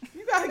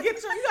 You gotta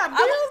get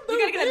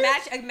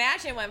a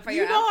matching one for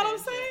your outfit. You know what I'm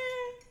shit. saying?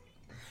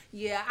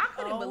 Yeah, I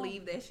couldn't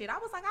believe that shit. I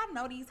was like, I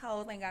know these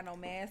hoes ain't got no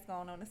mask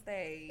on the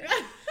stage.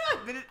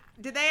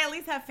 Did they at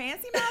least have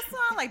fancy masks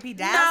on, like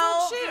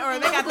bedazzled shit, or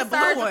they got the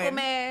blue one?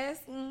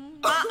 Mask.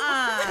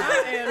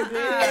 I am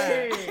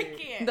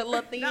dead. The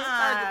Latino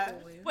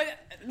surgical one.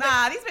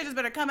 Nah, these bitches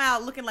better come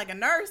out looking like a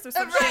nurse or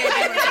some shit.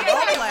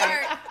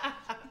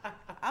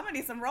 I'm gonna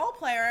need some role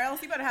play, or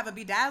else you better have a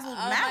bedazzled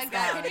mask my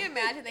God. on. Can you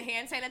imagine the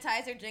hand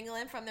sanitizer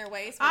jingling from their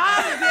waist?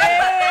 I'm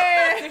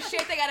dead. The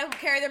shit they gotta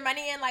carry their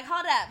money in. Like,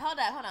 hold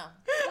on.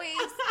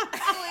 Squeeze.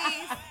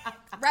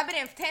 Rub it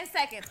in for 10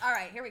 seconds. All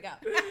right, here we go.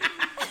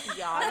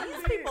 Y'all,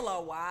 these people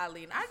are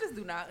wilding. I just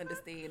do not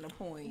understand the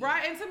point.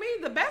 Right, and to me,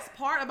 the best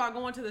part about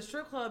going to the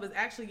strip club is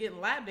actually getting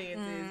lap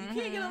dances.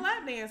 You can't get a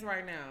lap dance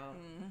right now.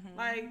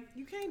 Like,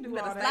 you can't do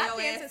all that. Lap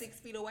dances 6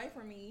 feet away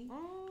from me.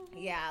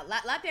 Yeah,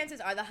 lap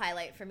dances are the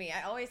highlight for me.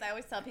 I always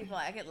tell people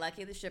I get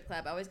lucky at the strip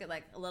club. I always get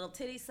like a little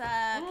titty suck.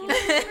 You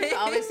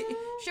know,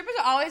 strippers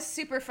are always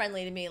super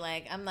friendly to me.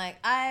 Like, I'm like,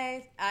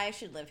 I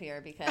should live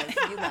here because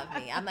you love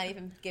me. I'm not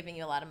even giving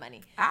you a lot of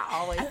money.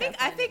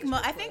 I think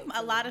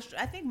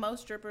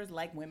most strippers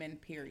like women.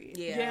 Period.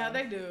 Yeah,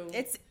 they do.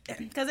 It's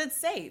because it's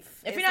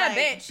safe. If you're not a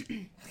bitch,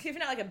 if you're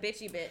not like a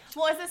bitchy bitch.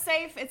 Well,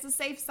 it's a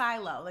safe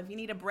silo. If you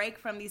need a break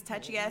from these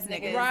touchy ass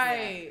niggas,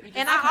 right?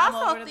 And I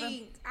also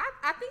think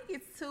I think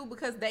it's too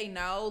because they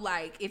know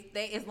like if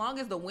they as long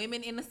as the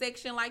women in the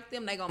section like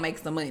them, they gonna make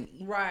some money.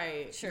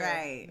 Right. Sure.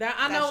 Right.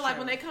 I know, like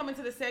when they come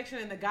into the section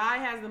and the guy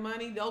has the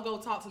money, they'll go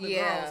talk to the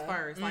girls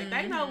first. Like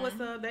they know what's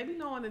up. They be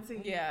knowing the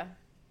tea. Yeah.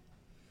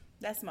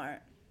 That's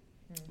smart.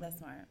 That's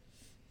smart.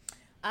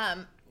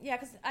 Yeah,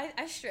 because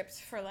I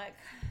stripped for like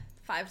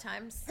 5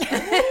 times. Come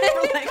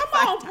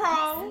on,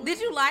 pro. Did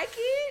you like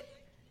it?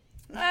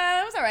 It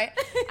was all right.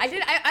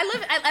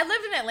 I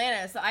lived in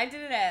Atlanta, so I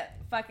did it at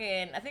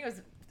fucking, I think it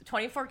was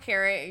 24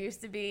 Karat. It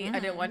used to be. I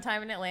did it one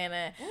time in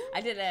Atlanta.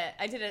 I did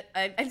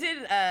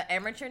a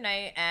amateur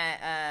night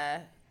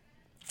at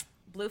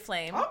Blue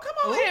Flame. Oh,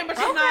 come on,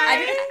 amateur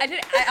night.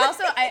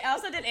 I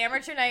also did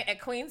amateur night at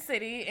Queen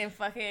City in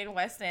fucking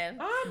West End.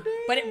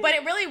 But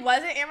it really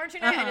wasn't amateur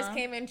night. I just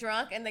came in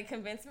drunk and they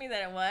convinced me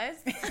that it was.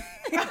 Like,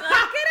 get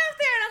up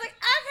there, and I was like,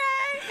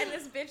 okay. And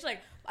this bitch, like,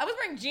 I was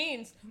wearing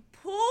jeans,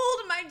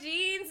 pulled my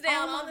jeans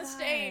down on the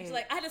stage.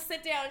 Like, I had to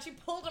sit down and she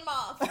pulled them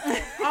off.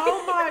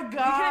 Oh my God. You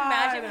can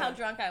imagine how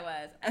drunk I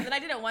was. And then I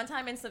did it one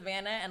time in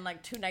Savannah and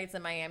like 2 nights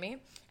in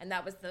Miami. And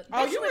that was the.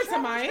 Oh, you went to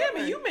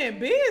Miami. You meant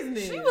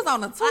business. She was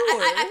on a tour.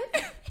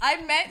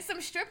 I met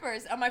some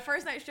strippers on my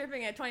first night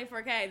stripping at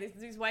 24K,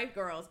 these white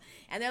girls.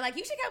 And they're like,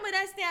 you should come with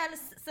us down to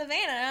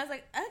Savannah. And I was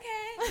like,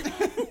 okay.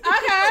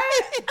 Okay.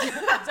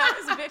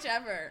 Dumbest bitch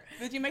ever.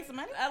 Did you make some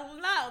money?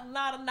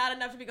 Not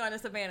enough to be going to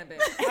Savannah, bitch.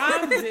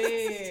 I'm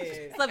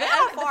dead.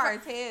 Savannah far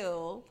as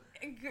hell.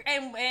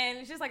 And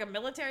it's just like a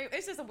military,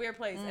 it's just a weird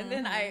place. And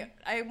then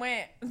I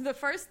went, the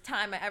first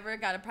time I ever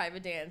got a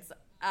private dance,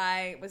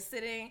 I was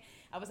sitting,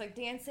 I was like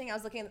dancing, I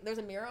was looking, there's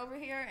a mirror over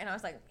here, and I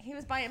was like, he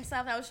was by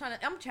himself, and I was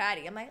I'm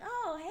chatty. I'm like,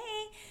 oh,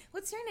 hey,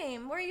 what's your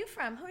name? Where are you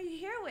from? Who are you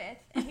here with?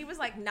 And he was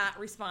like not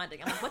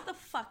responding. I'm like, what the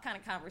fuck kind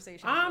of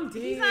conversation? I'm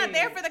dead. He's not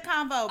there for the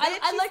convo.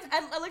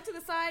 I looked to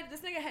the side,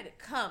 this nigga had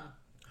come.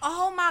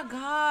 Oh my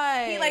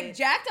God. He like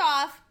jacked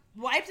off,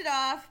 wiped it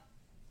off,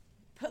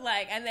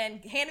 and then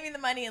handed me the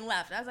money and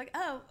left. I was like,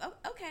 oh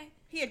okay.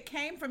 He had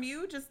came from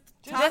you just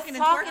talking to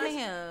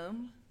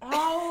him.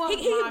 Oh,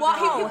 he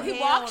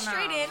walked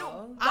straight in,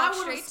 walked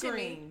straight to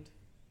me,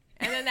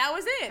 and then that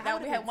was it.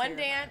 We had one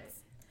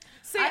dance.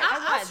 See,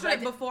 I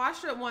stripped before. I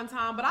stripped one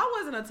time, but I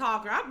wasn't a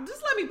talker.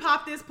 Just let me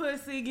pop this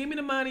pussy, give me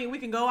the money, and we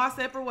can go our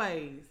separate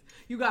ways.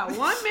 You got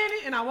 1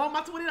 minute, and I want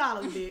my $20,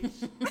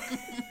 bitch.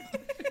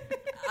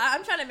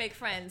 I'm trying to make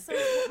friends. So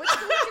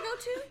what you go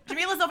to?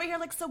 Jamila's over here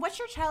like, so what's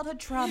your childhood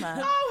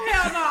trauma? Oh,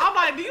 hell no. I'm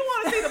like, do you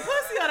want to see the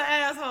pussy or the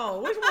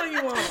asshole? Which one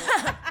you want?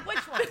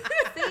 Which one?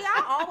 See,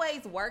 I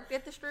always worked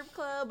at the strip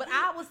club, but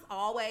I was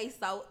always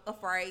so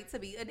afraid to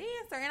be a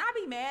dancer. And I'd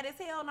be mad as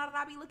hell now that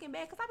I be looking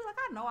back because I'd be like,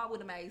 I know I would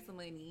have made some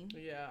money.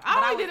 Yeah.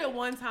 I only did it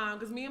one time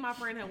because me and my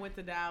friend had went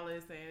to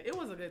Dallas and it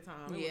was a good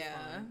time. It was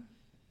fun.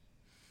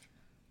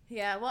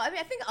 Yeah, well, I mean,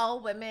 I think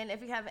all women,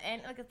 if you have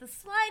the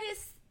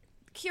slightest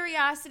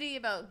curiosity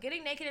about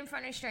getting naked in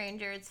front of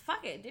strangers,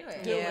 fuck it, do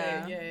it. Do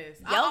it, yes.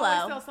 YOLO. I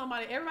always tell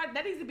somebody, everybody,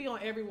 that needs to be on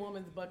every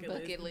woman's bucket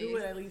list. Do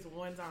it at least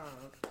one time.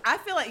 I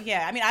feel like,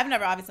 I mean, I've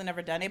obviously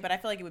never done it, but I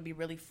feel like it would be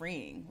really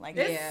freeing. Like,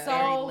 it's very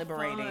so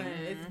liberating. Fun.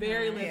 It's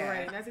very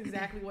liberating. That's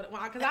exactly what,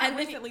 because I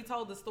recently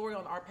told the story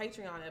on our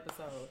Patreon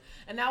episode,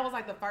 and that was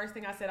like the first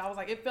thing I said. I was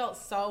like, it felt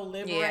so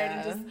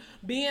liberating just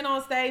being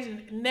on stage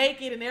and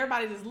naked and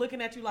everybody just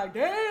looking at you like,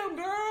 damn,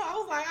 girl. I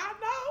was like, I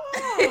know.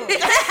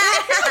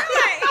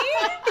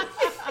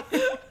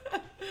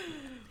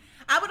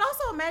 I would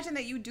also imagine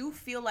that you do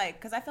feel like,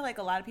 because I feel like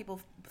a lot of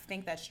people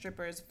think that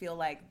strippers feel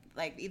like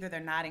either they're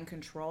not in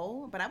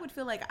control, but I would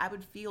feel like I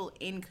would feel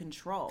in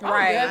control.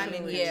 Right. I'm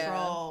in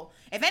control.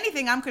 If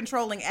anything, I'm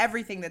controlling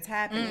everything that's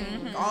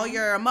happening. All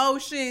your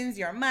emotions,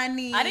 your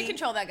money. I didn't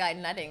control that guy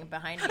nutting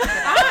behind me.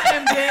 I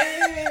am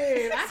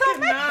dead. I felt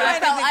like,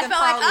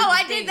 oh,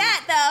 I did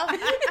that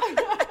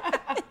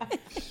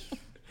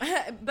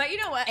though. But you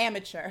know what?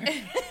 Amateur.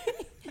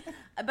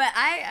 But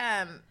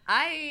I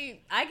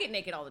get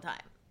naked all the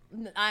time.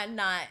 I'm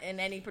not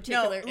in any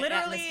particular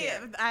literally,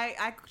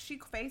 atmosphere. she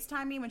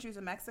FaceTimed me when she was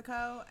in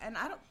Mexico, and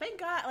I don't thank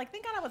God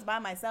I was by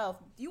myself.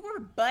 You were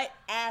butt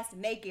ass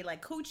naked,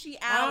 like coochie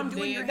out,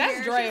 doing your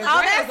hair. Drea.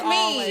 Oh, that's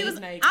me. She was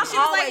naked. She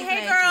was like,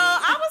 "Hey, girl."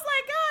 I was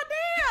like, "God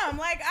damn!"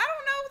 Like, I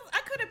don't know.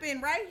 I could have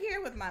been right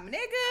here with my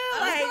nigga.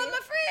 I was with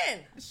my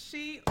friend.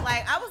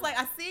 I was like,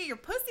 I see your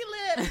pussy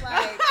lips.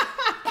 Like,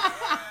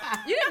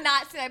 you did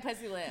not see my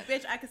pussy lips,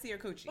 bitch. I could see your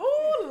coochie.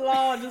 Ooh,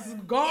 Lord,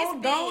 just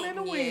gone in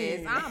the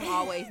wind. Yes, I'm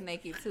always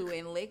naked too,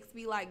 and Lex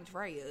be like,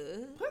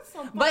 Drea.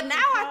 But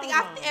now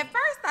at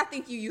first I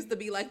think you used to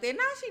be like that.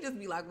 Now she just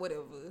be like,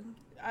 whatever.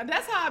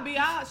 That's how I be.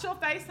 She'll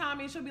FaceTime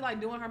me. She'll be like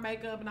doing her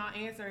makeup, and I'll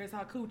answer it's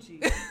her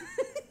coochie.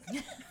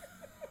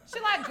 She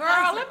like,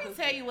 girl, let me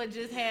tell you what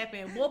just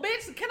happened. Well,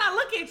 bitch, can I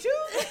look at you?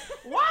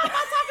 Why am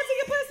I talking to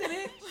your pussy,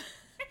 bitch?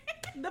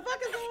 The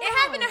fuck is going on? It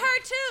happened to her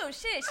too.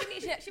 Shit,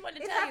 she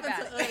wanted to tell you about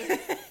it.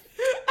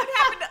 It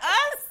happened to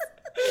us.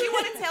 She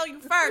wanted to tell you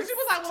first. She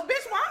was like, well,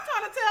 bitch, well, I'm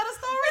trying to tell the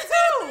story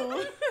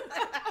too.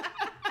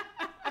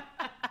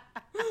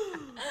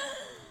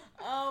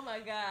 Oh my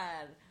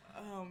God.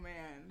 Oh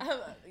man.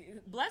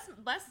 Bless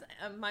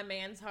my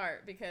man's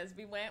heart, because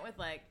we went with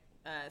like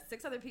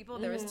 6 other people.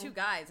 There was 2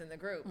 guys in the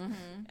group,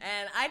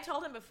 and I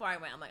told him before I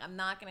went, I'm like, I'm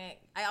not gonna.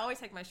 I always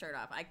take my shirt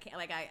off. I can't.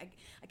 Like I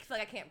feel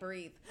like I can't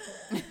breathe.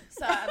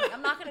 So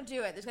I'm not gonna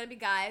do it. There's gonna be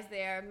guys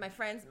there. My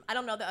friends. I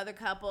don't know the other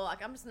couple.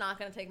 Like I'm just not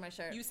gonna take my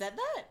shirt. You said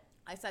that?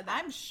 I said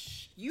that.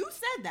 You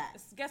said that.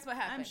 Guess what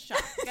happened? I'm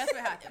shocked. Guess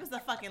what happened? It was a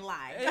fucking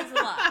lie. It was a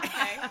lie.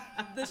 Okay.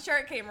 The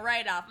shirt came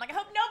right off. I'm like, I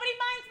hope nobody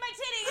minds my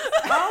titties.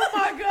 Oh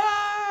my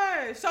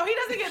God. So he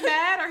doesn't get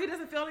mad, or he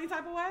doesn't feel any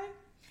type of way?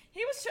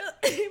 He was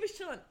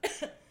chilling.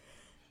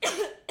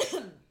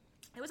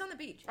 It was on the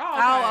beach.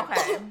 Oh,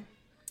 okay.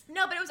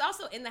 No, but it was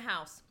also in the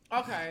house.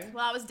 Okay.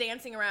 While I was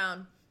dancing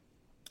around,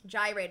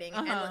 gyrating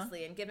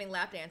endlessly and giving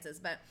lap dances.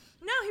 But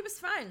no, he was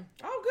fine.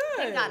 Oh, good.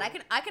 Thank God.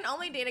 I can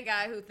only date a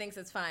guy who thinks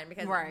it's fine,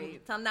 because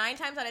 9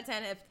 times out of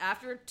 10, if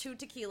after 2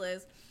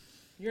 tequilas,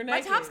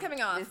 my top's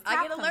coming off.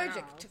 I get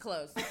allergic to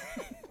clothes.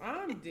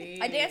 I'm dead.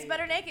 I dance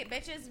better naked,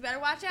 bitches. You better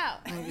watch out.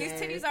 Yes.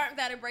 These titties aren't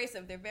that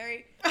abrasive. They're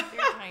very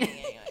tiny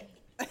anyway.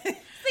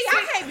 See,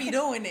 I can't be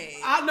doing it.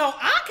 I know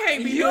I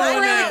can't be doing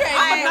really it.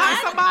 I'm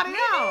not somebody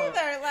else.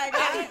 Either. Like,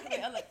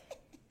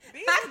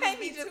 I can't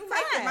be just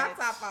taking my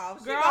top off.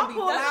 She Girl, gonna be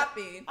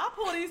flopping. I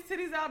pull these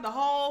titties out, the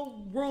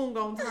whole room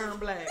gonna turn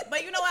black.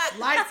 But you know what?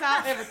 Lights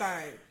out,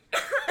 everything.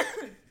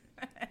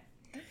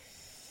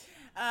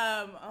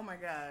 Oh my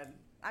God.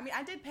 I mean,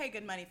 I did pay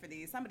good money for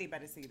these. Somebody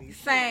better see these.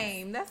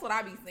 Same. That's what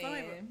I be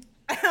saying.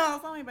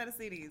 Somebody better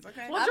see these,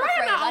 okay? Well,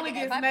 Drea not only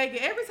gets naked.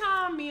 Every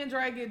time me and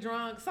Drea get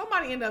drunk,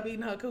 somebody end up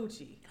eating her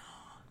coochie.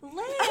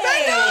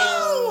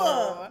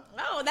 Oh,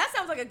 that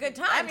sounds like a good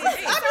time. I mean, I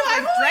be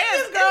like, who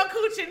is this girl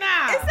coochie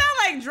now? It sounds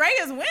like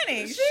Drea's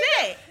winning.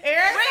 Shit.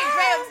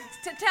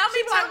 Tell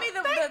me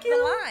the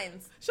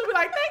lines. She'll be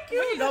like, thank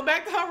you. Go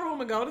back to her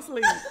room and go to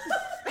sleep.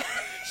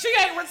 She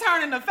ain't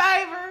returning the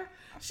favor.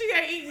 She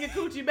ain't eating your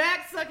coochie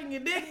back, sucking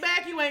your dick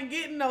back. You ain't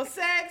getting no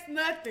sex,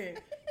 nothing.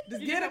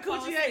 Just get a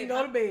coochie ate and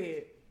go to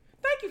bed.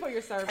 Thank you for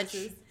your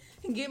services.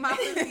 Get my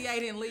pussy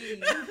ate and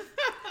leave. I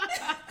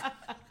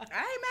ain't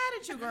mad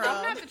at you, girl. I'm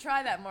gonna have to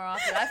try that more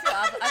often. I feel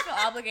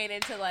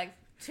obligated to like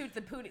toot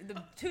the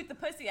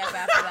pussy up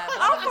after that.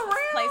 But I'm gonna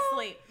play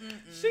sleep.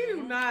 She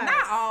do not.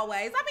 Not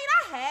always. I mean,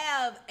 I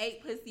have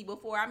ate pussy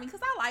before. I mean,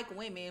 because I like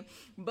women,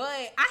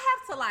 but I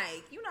have to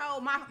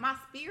my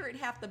spirit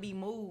have to be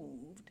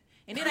moved.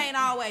 And it ain't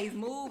always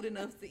moved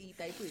enough to eat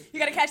that pussy. You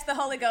gotta catch the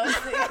Holy Ghost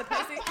to eat the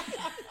pussy.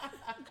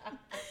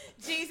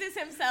 Jesus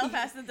himself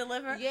has to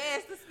deliver.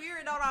 Yes, the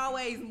spirit don't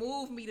always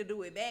move me to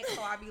do it back.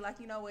 So I be like,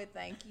 you know what?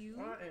 Thank you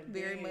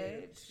very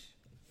much.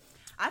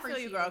 I feel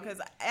you, girl, because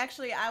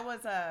actually I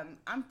was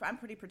I'm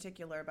pretty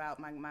particular about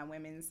my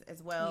women's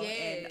as well.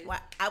 Yes. And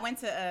I went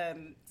to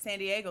San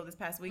Diego this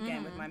past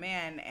weekend with my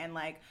man, and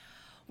like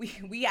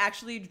we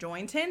actually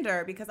joined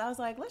Tinder because I was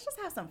like, let's just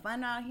have some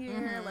fun out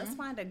here. Let's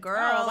find a girl.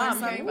 Oh, wow, I'm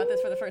hearing about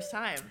this for the first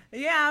time.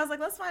 Yeah, I was like,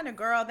 let's find a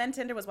girl. Then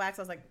Tinder was waxed.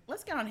 I was like,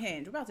 let's get on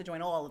Hinge. We're about to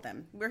join all of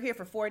them. We're here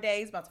for 4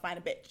 days, about to find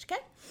a bitch,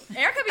 okay?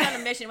 Erica be on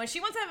a mission. When she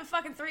wants to have a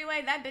fucking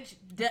three-way, that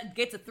bitch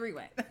gets a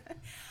three-way.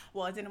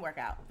 Well, it didn't work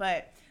out.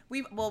 But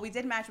we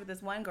did match with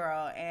this one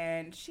girl,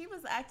 and she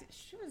was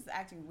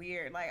acting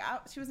weird. Like,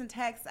 she was in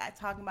text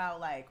talking about,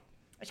 like,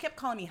 she kept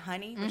calling me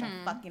honey, which I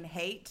fucking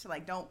hate.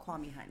 Like, don't call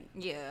me honey.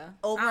 Yeah.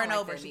 Over and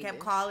over. She kept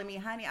calling me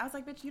honey. I was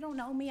like, bitch, you don't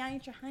know me. I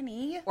ain't your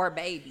honey. Or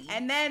baby.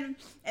 And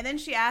then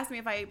she asked me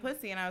if I ate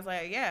pussy, and I was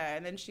like, yeah.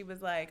 And then she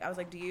was like, I was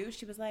like, do you?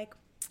 She was like,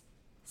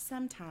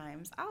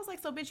 sometimes. I was like,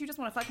 so bitch, you just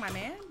want to fuck my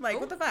man? Like,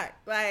 what the fuck?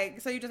 Like,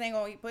 so you just ain't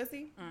gonna eat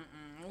pussy?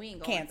 We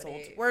ain't going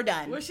canceled. We're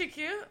done. Was she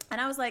cute? And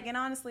I was like, and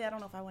honestly, I don't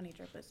know if I want to eat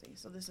your pussy,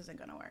 so this isn't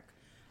gonna work.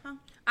 Huh?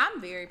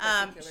 I'm very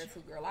particular too,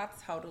 girl. I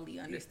totally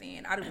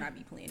understand. I do not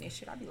be playing this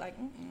shit. I be like,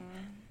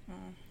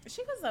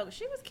 She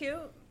was cute.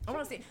 I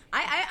want to see.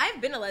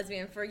 I've been a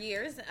lesbian for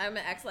years. I'm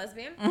an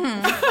ex-lesbian. A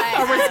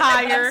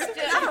retired.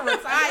 I'm a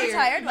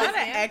retired Not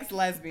lesbian. an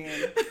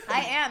ex-lesbian. I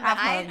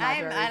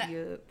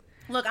am.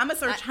 Look, I'm gonna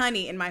search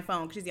honey in my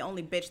phone because she's the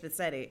only bitch that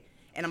said it,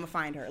 and I'm gonna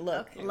find her.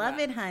 Look, Okay, love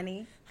it,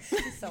 honey.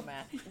 She's so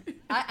mad.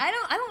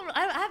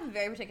 I'm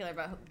very particular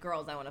about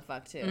girls I want to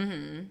fuck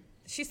too.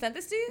 She sent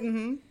this to you.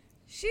 Mm-hmm.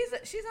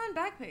 She's on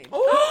Backpage.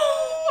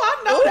 Oh,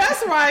 I know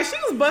that's right. She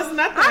was busting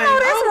that thing. I know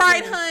that's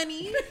right,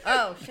 honey.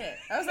 Oh shit!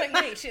 I was like,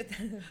 wait, shit.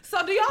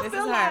 So do y'all This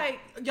feel is her. like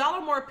y'all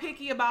are more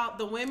picky about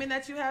the women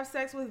that you have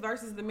sex with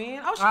versus the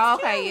men? Oh,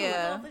 she's Okay, cute.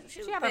 yeah.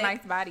 She She have a thick.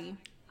 nice body.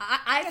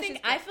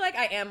 I feel like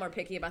I am more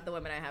picky about the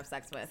women I have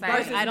sex with. Same.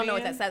 Versus I don't know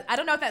what men? that says. I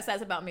don't know what that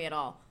says about me at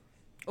all.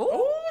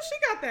 Oh, she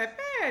got that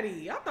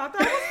fatty. I thought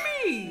that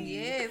was me.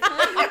 Yes,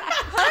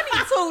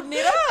 honey tooting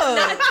it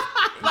up.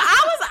 But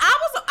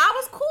I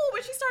was cool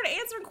when she started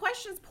answering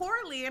questions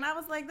poorly, and I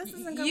was like, this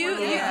isn't gonna You work.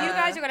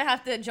 guys are gonna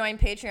have to join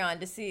Patreon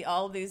to see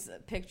all these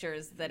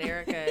pictures that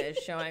Erica is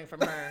showing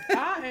from her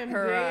I am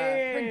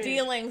dead. her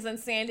dealings in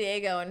San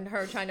Diego and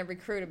her trying to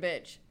recruit a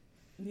bitch.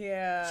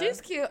 Yeah,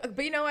 She's cute,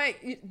 but you know what?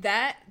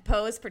 That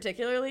pose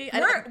particularly.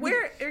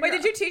 Wait,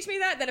 did you teach me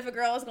that if a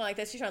girl is going like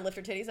this, she's trying to lift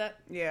her titties up?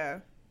 Yeah.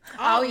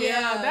 Oh,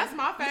 yeah. yeah, that's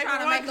my favorite trying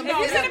to one. make You them know,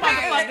 feel this better.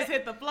 motherfuckers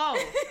hit the floor.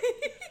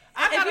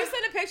 If you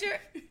send a picture,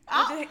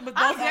 But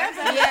those ass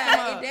have Yeah,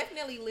 come it up.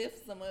 definitely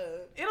lifts them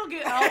up. It'll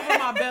get over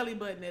my belly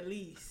button at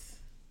least.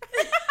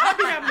 I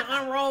be having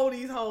to unroll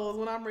these hoes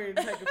when I'm ready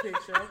to take a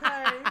picture,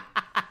 okay?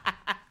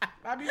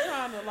 I be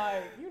trying to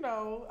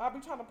I be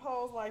trying to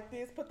pose like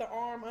this, put the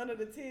arm under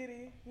the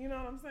titty. You know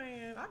what I'm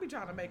saying? I be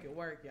trying to make it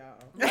work, y'all.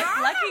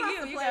 lucky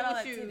you. You Play got all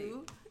with that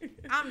you. titty.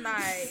 I'm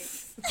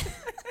nice.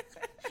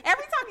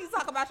 Every time you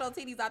talk about your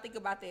titties, I think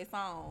about that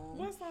song.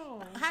 What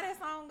song? How that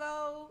song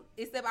go?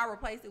 Except I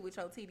replaced it with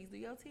your titties. Do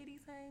your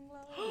titties hang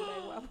low? Do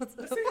they wobble to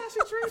the See how she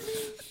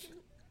treats me?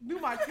 Do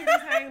my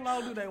titties hang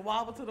low? Do they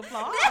wobble to the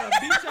floor? I'm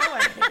gonna beat your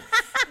ass.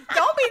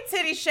 Don't be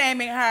titty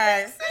shaming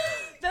her.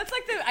 That's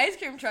like the ice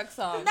cream truck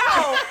song.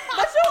 No,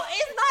 but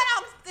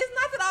it's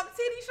not that I'm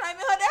titty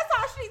shaming her. That's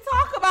how she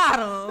talk about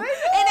them,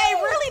 and they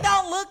really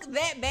don't look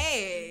that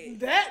bad.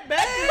 That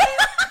bad?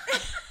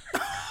 You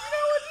know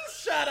what?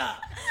 Just shut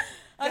up.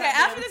 Okay,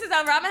 after this is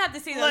over, I'm gonna have to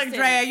see those Look, titties.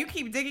 Drea, you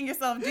keep digging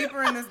yourself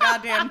deeper in this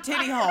goddamn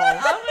titty hole.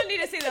 I'm gonna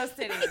need to see those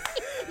titties.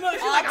 Look,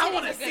 she's like, I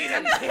want to see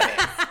them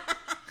titties.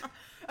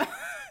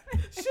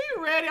 She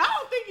ready. I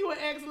don't think you an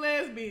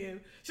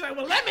ex-lesbian. She's like,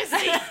 well, let me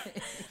see. As soon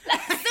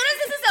as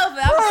this is over,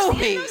 I'm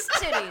gonna see those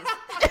titties.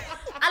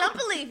 I don't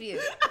believe you.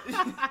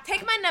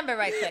 Take my number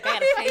right quick. I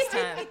gotta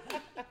FaceTime.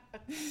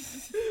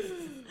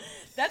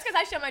 That's because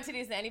I show my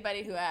titties to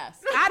anybody who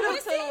asks. I do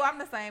too. I'm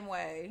the same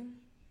way.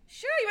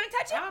 Sure, you want to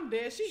touch it? I'm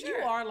dead. You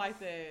are like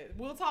that.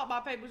 We'll talk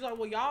about papers. Like,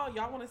 well, y'all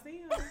want to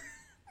see them?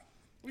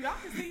 Well, y'all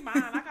can see mine.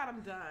 I got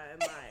them done.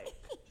 Like,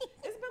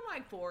 it's been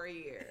like 4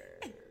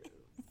 years.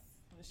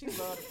 She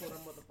love to pull them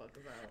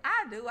motherfuckers out.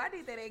 I do. I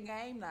did that at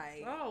game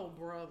night. Oh,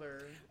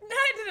 brother.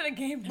 I did it in a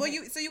game. Well,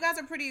 you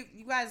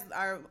guys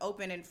are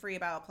open and free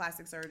about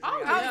plastic surgery.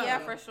 Oh, Oh Yeah. yeah,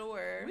 for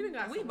sure. We done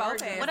got We some both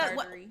virgins. had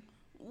What- surgery.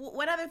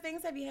 What other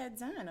things have you had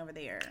done over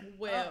there?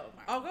 Well,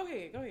 go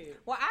ahead.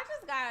 Well, I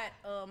just got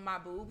my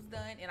boobs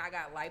done, and I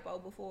got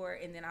lipo before,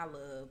 and then I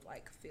love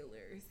like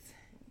fillers.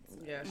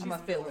 Yeah, she's I'm a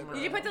filler girl.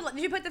 Did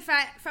you put the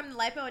fat from the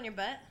lipo in your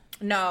butt?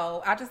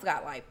 No, I just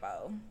got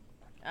lipo.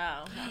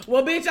 Oh.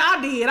 Well, bitch,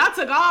 I did. I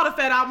took all the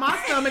fat out my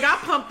stomach. I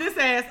pumped this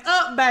ass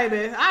up,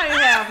 baby. I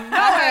ain't have no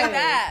I heard ass.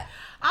 that.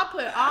 I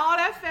put all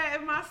that fat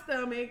in my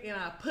stomach and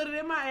I put it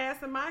in my ass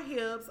and my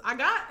hips. I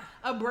got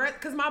a breast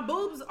because my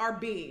boobs are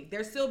big.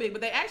 They're still big, but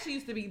they actually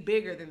used to be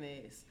bigger than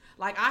this.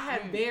 Like I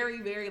had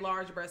very, very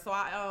large breasts. So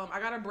I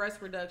got a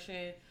breast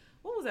reduction.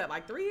 What was that,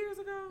 like 3 years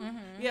ago?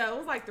 Yeah, it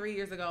was like 3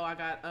 years ago I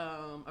got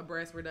a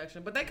breast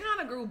reduction. But they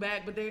kind of grew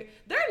back, but they're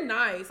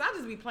nice. I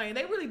just be playing.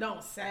 They really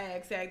don't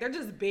sag. They're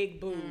just big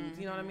boobs,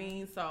 you know what I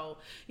mean? So,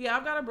 yeah,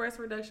 I've got a breast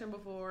reduction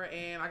before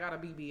and I got a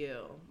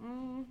BBL.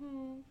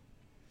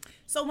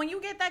 So when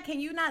you get that, can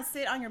you not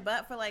sit on your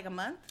butt for like a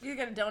month? You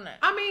get a donut.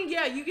 I mean,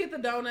 yeah, you get the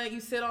donut, you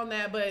sit on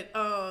that, but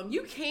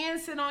you can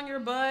sit on your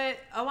butt.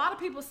 A lot of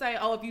people say,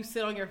 oh, if you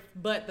sit on your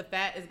butt, the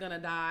fat is gonna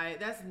die.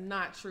 That's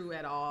not true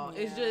at all. Yeah.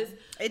 It's just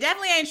it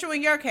definitely ain't true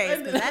in your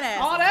case. That ass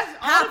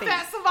all the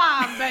fat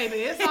survived,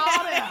 baby. It's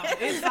all there.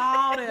 It's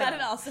all there. Not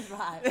at all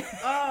survived.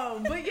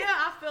 But yeah,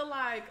 I feel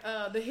like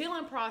the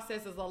healing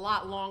process is a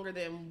lot longer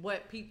than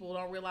what people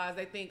don't realize.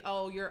 They think,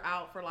 oh, you're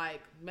out for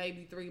like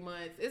maybe 3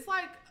 months. It's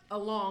like a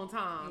long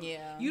time.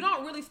 Yeah. You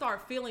don't really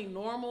start feeling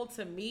normal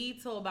to me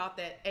till about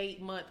that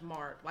 8-month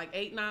mark. Like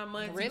 8-9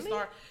 months. Really?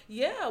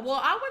 Yeah. Well,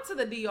 I went to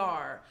the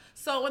DR.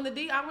 So in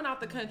the I went out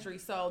the country.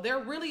 So they're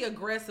really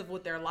aggressive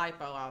with their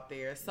lipo out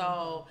there.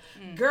 So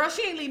girl,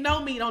 she ain't leave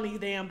no meat on these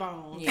damn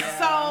bones. Yeah.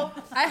 So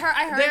I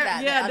heard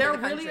that. Yeah, they're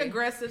really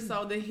aggressive.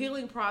 So the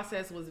healing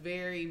process was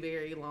very,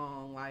 very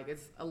long. Like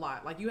it's a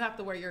lot. Like you have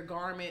to wear your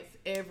garments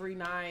every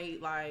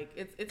night. Like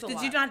it's a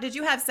lot. Did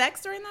you have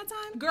sex during that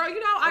time? Girl,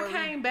 I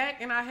came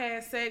back and I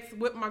had sex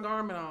with my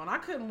garment on. I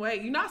couldn't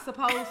wait. You're not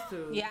supposed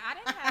to. Yeah, I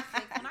didn't have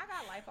sex. When I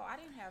got lipo, I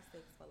didn't have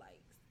sex for like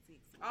 6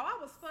 weeks. Oh, I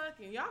was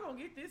fucking. Y'all gonna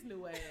get this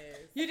new ass.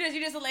 You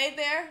just laid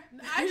there?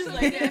 I just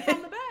laid there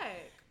from the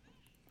back.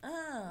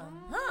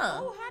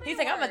 Oh, how did He's it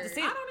like, I'm about to work?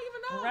 see. I don't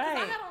even know. Right.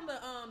 Cause I had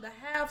on the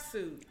half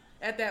suit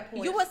at that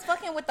point. You was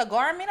fucking with the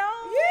garment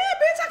on? Yeah,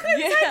 bitch, I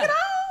couldn't take it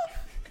off.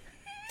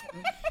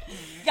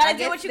 Gotta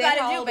do what you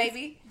gotta do,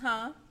 baby.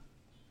 Huh?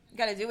 You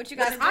gotta do what you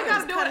gotta do. I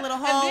gotta do cut it. a little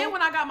And hole. then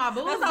when I got my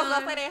boobs That's all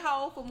done, for that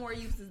hole for more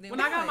uses than when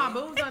I got my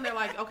boobs done, they're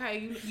like, okay,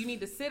 you need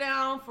to sit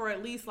down for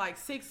at least like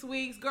 6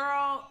 weeks.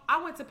 Girl,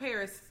 I went to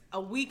Paris a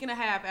week and a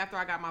half after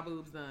I got my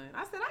boobs done.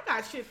 I said, I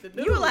got shit to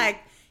do. You were like,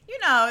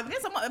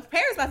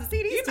 Paris about to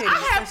see these titties. I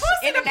had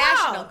pussy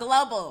International, to pop.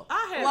 global.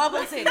 I had global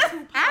pussy titties.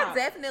 to I pop.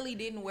 definitely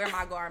didn't wear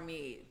my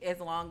garment as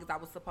long as I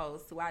was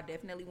supposed to. I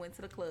definitely went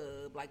to the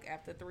club like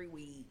after 3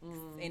 weeks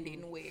and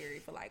didn't wear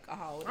it for like a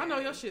whole day. I know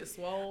your shit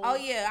swole. Oh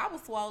yeah, I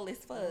was swole as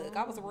fuck.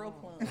 I was a real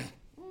plump.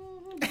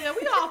 Yeah,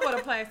 we all for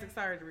the plastic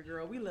surgery,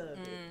 girl. We love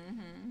it.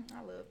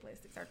 I love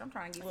plastic surgery. I'm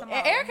trying to get some.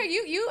 Erica,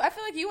 you I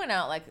feel like you went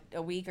out like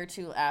a week or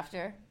two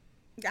after.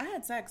 I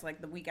had sex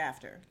like the week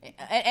after.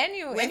 And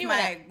you went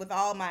out. With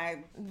all my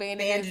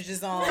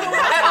bandages on.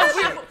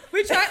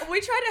 we tried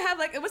to have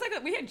like, it was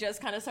like we had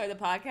just kind of started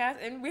the podcast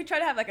and we tried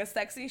to have like a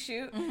sexy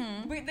shoot.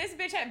 This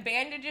bitch had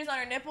bandages on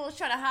her nipples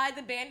trying to hide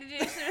the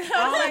bandages.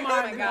 Oh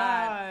my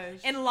gosh.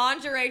 And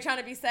lingerie trying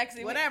to be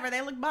sexy. Whatever,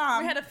 they look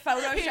bomb. We had to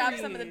Photoshop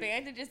some of the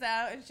bandages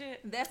out and shit.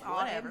 That's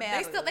all that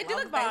matters. They do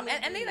look bomb,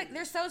 and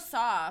they're so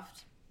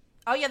soft.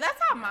 Oh yeah, that's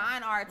how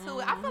mine are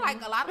too. I feel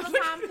like a lot of the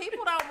time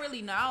people don't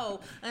really know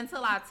until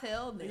I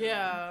tell them.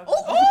 Yeah. Oh,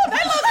 they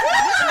look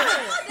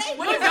good.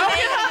 What is that?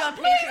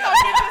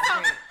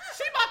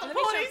 She about to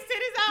pull these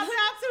titties out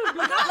now too.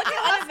 Look how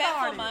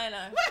uneventful mine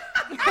are.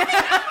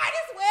 Might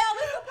as well.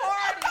 It's a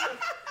party.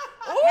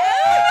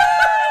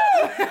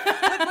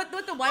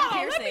 With the one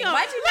piercing.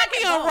 Why'd you let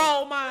me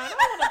unroll mine? I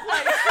want to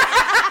play.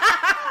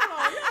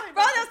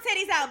 Roll those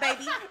titties out,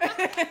 baby.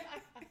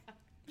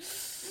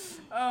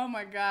 Oh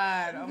my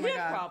god! Oh my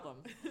god! Problem.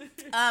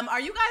 Are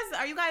you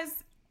guys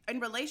in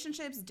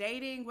relationships,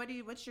 dating?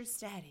 What's your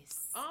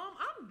status?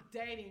 I'm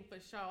dating for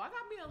sure. I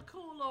got me a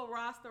cool little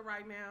roster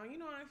right now. You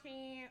know what I'm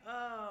saying?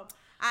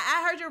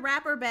 I heard your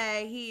rapper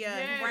Bay. He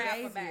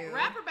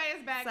Rapper Bay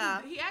is back.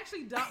 So. He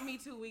actually dumped me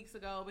 2 weeks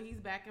ago, but he's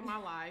back in my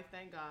life.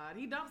 Thank God.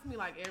 He dumps me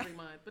like every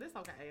month, but it's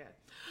okay.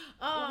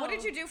 What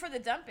did you do for the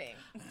dumping?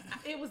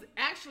 It was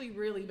actually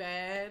really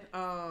bad.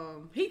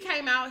 He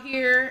came out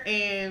here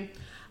and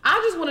I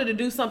just wanted to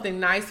do something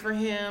nice for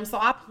him. So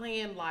I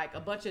planned like a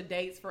bunch of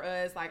dates for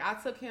us. Like I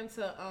took him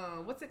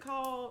to what's it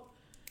called?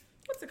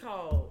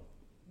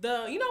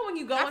 You know when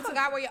you go I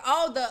forgot where you.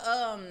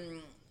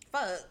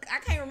 Fuck. I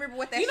can't remember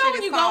what that shit is called. You know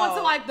when you called. go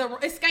into like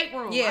the escape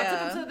room. Yeah. I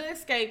took him to the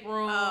escape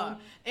room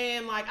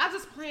and like I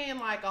just planned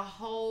like a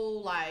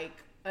whole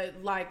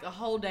a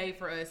whole day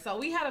for us. So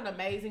we had an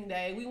amazing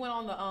day. We went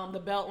on the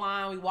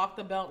Beltline. We walked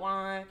the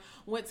Beltline,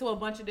 went to a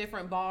bunch of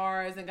different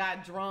bars and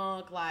got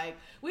drunk. Like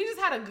we just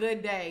had a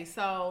good day.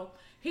 So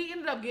he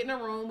ended up getting a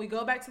room. We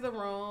go back to the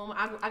room.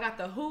 I got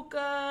the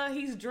hookah.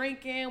 He's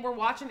drinking. We're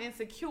watching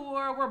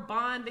Insecure. We're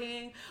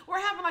bonding. We're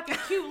having like a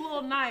cute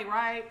little night,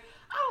 right?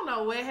 I don't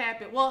know what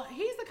happened. Well,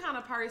 he's the kind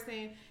of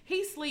person,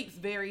 he sleeps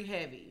very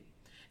heavy.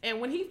 And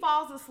when he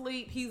falls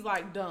asleep, he's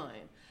like done.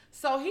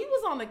 So he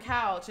was on the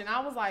couch and I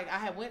was like, I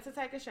had went to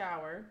take a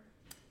shower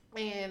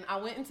and I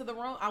went into the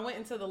room. I went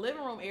into the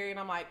living room area and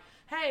I'm like,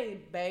 hey,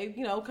 babe,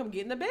 come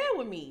get in the bed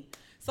with me.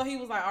 So he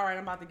was like, all right,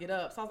 I'm about to get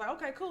up. So I was like,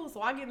 okay, cool. So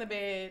I get in the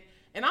bed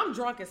and I'm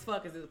drunk as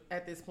fuck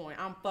at this point.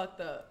 I'm fucked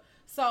up.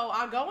 So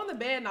I go in the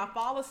bed and I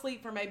fall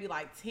asleep for maybe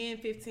like 10,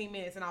 15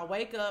 minutes and I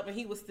wake up and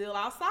he was still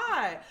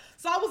outside.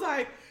 So I was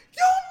like,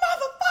 you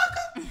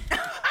motherfucker,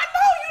 I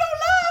know you don't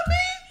love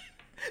me.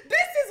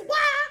 This is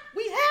why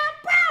we have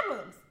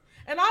problems.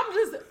 And I'm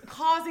just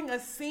causing a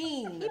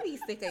scene. He be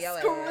sick of your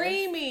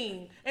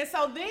screaming. And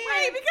so then...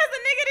 Wait, because the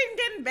nigga didn't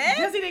get in bed?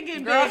 Because he didn't get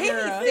in Girl, bed, he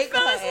girl. be sick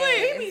of her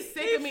He ass. be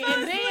sick of me.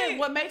 And then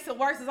what makes it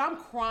worse is I'm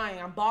crying.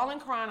 I'm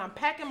bawling, crying. I'm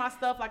packing my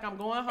stuff like I'm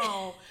going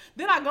home.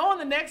 Then I go in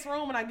the next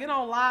room and I get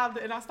on live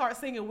and I start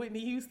singing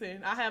Whitney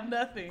Houston. I have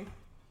nothing.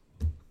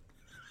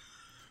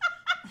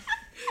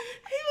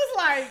 He was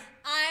like,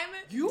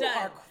 You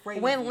are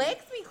crazy. When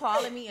Lex be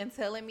calling me and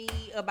telling me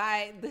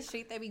about the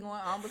shit that be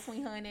going on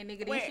between her and that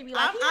nigga, then she be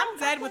like, I'm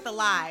dead with the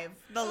live.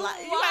 The live.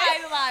 Why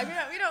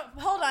live? We don't.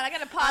 Hold on, I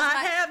gotta pause.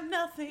 I have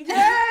nothing.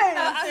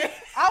 Yes.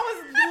 I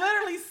was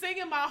literally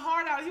singing my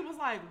heart out. He was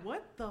like,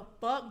 what the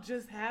fuck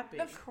just happened?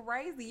 that's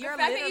crazy. You're fact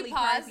that you literally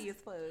paused- crazy as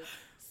fuck.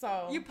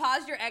 So You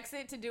paused your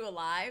exit to do a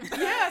live.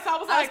 yes, I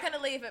was I was like,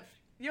 gonna leave it.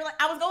 You're like,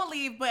 I was going to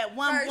leave, but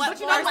one First, one but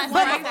you know one- what? one-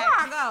 But before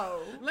I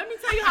go, let me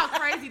tell you how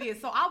crazy it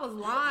is. So I was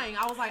lying.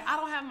 I was like, I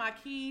don't have my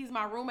keys.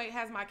 My roommate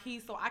has my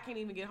keys, so I can't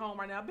even get home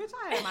right now. Bitch,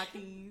 I had my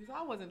keys.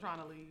 I wasn't trying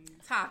to leave.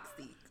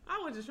 toxic.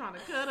 I was just trying to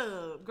cut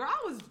up. Girl,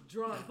 I was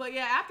drunk. But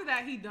yeah, after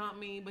that, he dumped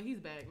me, but he's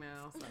back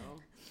now, so.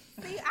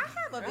 See, I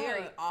have a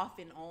very off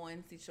and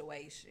on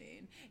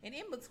situation, and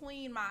in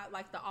between my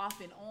like the off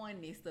and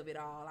onness of it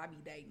all, I be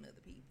dating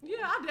other people.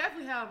 Yeah, I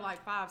definitely have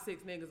like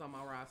 5-6 niggas on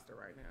my roster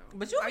right now.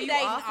 But you Are be you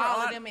dating off or all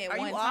on? of them at Are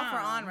one you time. off or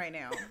on right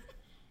now?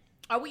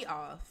 Are we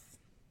off?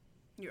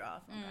 You're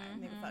off.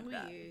 Okay. Nigga fucked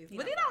up. Yes. You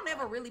But know it don't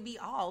never really be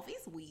off.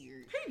 It's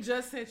weird. He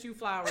just sent you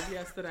flowers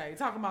yesterday,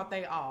 talking about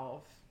they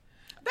off.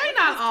 They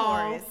not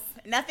off.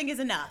 Nothing is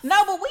enough.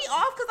 No, but we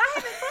off because I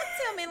haven't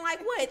fucked him in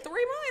like what 3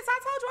 months. I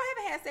told you I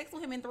haven't had sex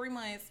with him in 3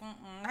 months.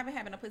 I've been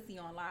having a pussy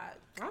on lock.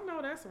 I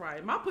know that's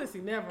right. My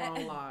pussy never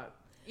on lock.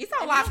 It's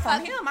on lock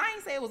from him. I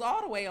ain't say it was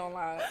all the way on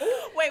lock.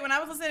 Wait, when I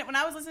was listening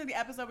to the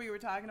episode where you were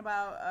talking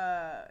about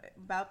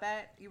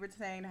that, you were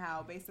saying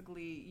how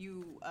basically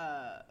you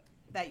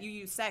that you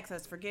use sex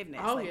as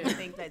forgiveness. Oh, like yeah. you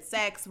think that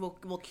sex will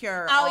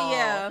cure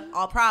Oh,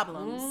 all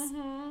problems.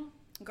 Mm-hmm.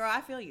 Girl,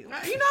 I feel you. You know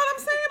what I'm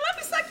saying? Let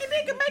me suck your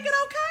dick and make it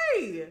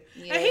okay.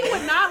 Yeah. And he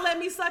would not let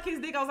me suck his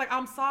dick. I was like,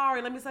 I'm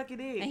sorry, let me suck your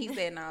dick. And he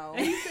said no.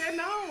 And he said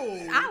no.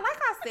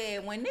 I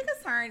said, when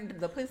niggas turn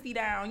the pussy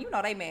down, you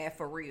know they mad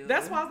for real.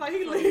 That's why I was like,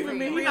 he leaving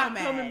me. He Real not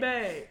mad. coming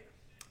back.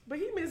 But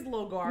he missed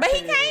Lil Garfield. But he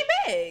came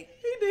back.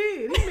 He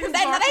did. He missed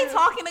They Garfield.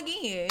 talking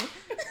again.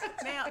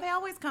 They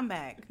always come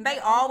back. They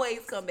always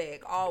come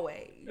back.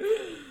 Always.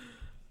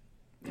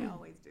 They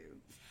always do.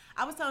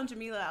 I was telling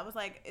Jamila, I was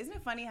like, isn't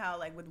it funny how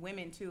like with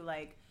women too,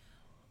 like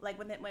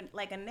when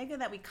like a nigga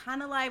that we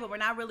kind of like, but we're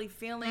not really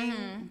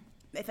feeling.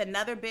 If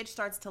another bitch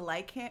starts to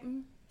like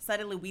him,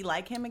 suddenly we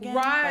like him again.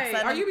 Right.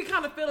 Like, Or you be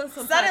kind of feeling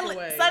some type of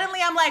way. Suddenly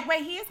I'm like,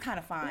 wait, he is kind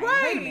of fine.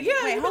 Right. Wait a minute. Yeah,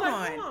 Wait, you be hold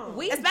like, on. hold on.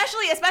 We-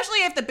 Especially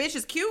if the bitch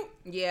is cute,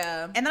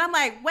 Yeah. and then I'm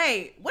like,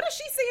 wait, what is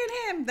she seeing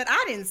him that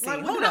I didn't see?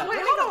 Like, Hold wait, up.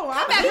 hold on.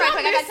 Come back right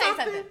quick. I gotta tell you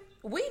something.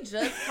 We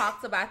just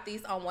talked about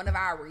this on one of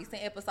our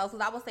recent episodes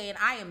because I was saying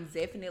I am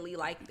definitely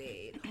like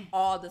that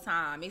all the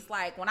time. It's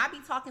like when I be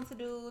talking to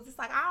dudes, it's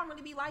like I don't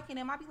really be liking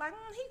him. I be like,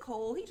 he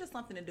cool. He just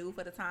something to do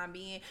for the time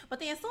being. But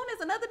then as soon as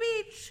another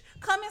bitch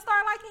come and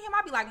start liking him,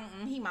 I be like,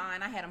 he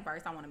mine. I had him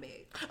first. I want him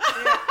back.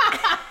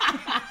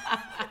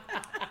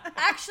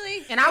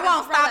 Actually, And I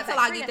won't roll stop it till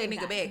back. I get that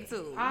nigga back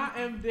too. I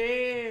am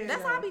dead.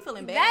 That's why I be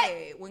feeling bad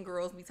That- when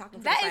girls be talking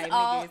to That the is same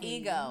all nigga as me.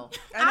 ego.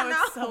 I know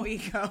I it's so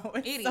ego.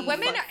 It's It so is.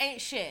 Women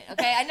ain't shit,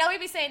 okay? I know we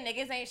be saying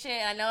niggas ain't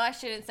shit. I know I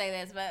shouldn't say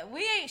this, but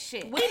we ain't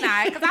shit. We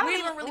not, because I don't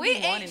even really we be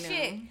ain't wanting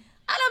shit. them.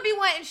 I don't be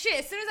wanting shit.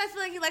 As soon as I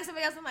feel like he likes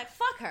somebody else, I'm like,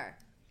 fuck her.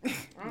 Yeah.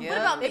 What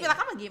about They me? be like,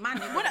 I'm gonna get my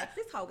nigga.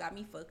 This hoe got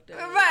me fucked up.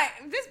 Right.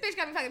 This bitch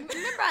got me fucking.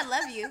 Remember, I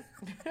love you.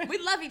 We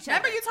love each other.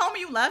 Remember you told me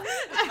you love me?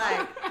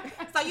 Like,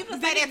 So you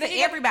can say that to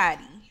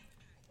everybody.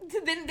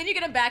 Then you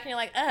get him back and you're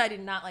like, I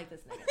did not like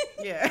this nigga.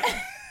 yeah.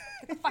 Get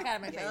the fuck out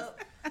of my face. Yup.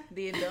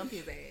 Then dump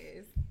his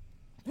ass.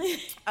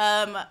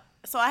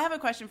 So I have a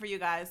question for you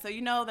guys. So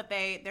you know that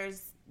they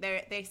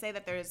say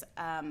that there's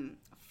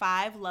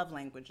 5 love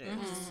languages.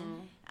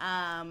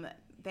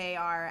 They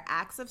are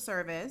acts of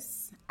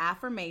service,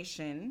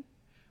 affirmation,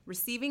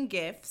 receiving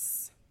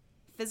gifts,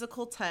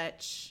 physical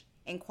touch,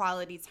 and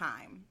quality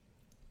time.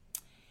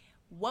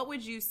 What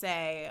would you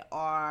say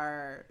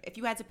are, if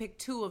you had to pick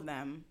 2 of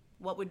them,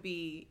 what would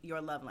be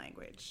your love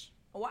language?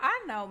 Well,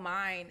 I know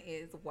mine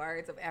is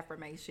words of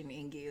affirmation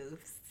and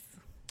gifts.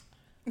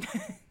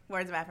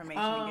 Words of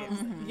affirmation and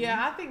gifts.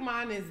 Yeah, I think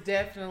mine is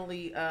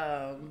definitely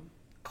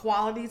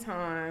quality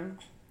time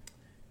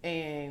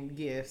and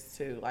gifts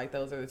too. Like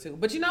those are the 2.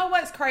 But you know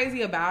what's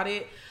crazy about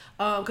it?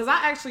 Because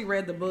I actually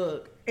read the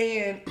book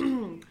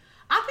and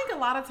I think a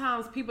lot of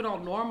times people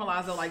don't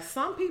normalize it. Like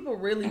some people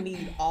really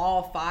need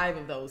all 5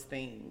 of those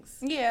things.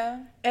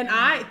 Yeah. And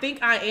I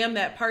think I am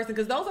that person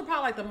because those are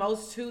probably like the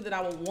most 2 that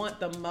I would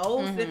want the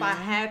most if I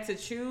had to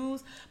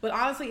choose. But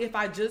honestly, if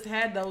I just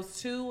had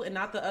those 2 and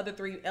not the other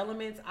 3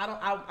 elements,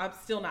 I'm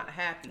still not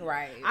happy.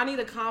 Right. I need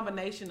a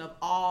combination of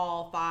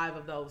all 5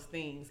 of those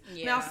things.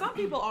 Yeah. Now, some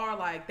people are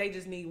like they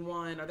just need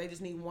 1 or they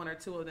just need 1 or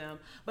 2 of them.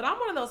 But I'm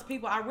one of those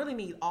people. I really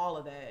need all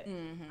of that.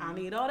 I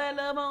need all that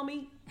love on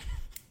me.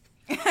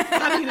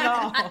 I need it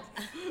all.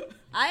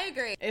 I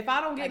agree. If I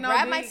don't get no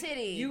grab dick, my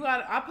titty. you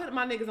got. I put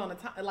my niggas on the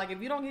time. Like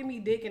if you don't give me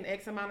dick in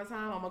X amount of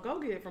time, I'm gonna go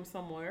get it from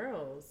somewhere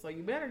else. So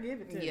you better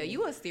give it to me. Yeah,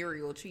 you a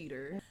serial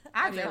cheater.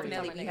 I never definitely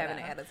tell my be nigga having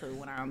that. an attitude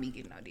when I don't be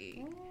getting no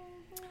dick.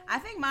 I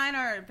think mine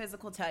are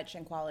physical touch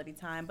and quality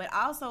time, but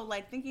also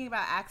like thinking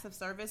about acts of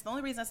service. The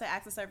only reason I say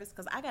acts of service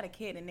because I got a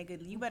kid and nigga,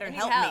 you better I need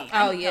help help. me.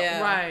 Oh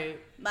yeah, Right.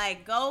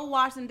 Like go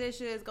wash some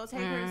dishes, go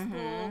take her to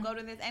school, go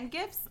to this and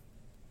gifts.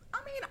 I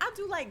mean, I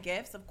do like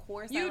gifts, of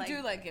course. You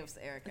do like gifts,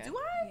 Erica. Do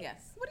I?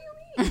 Yes. What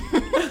do you mean?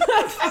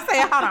 I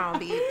say, hold on,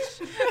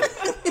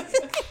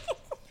 bitch.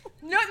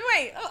 No,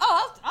 wait.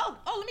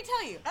 Oh, let me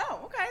tell you.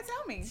 Oh, okay.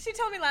 Tell me. She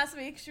told me last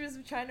week she was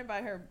trying to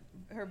buy her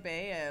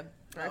bae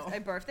a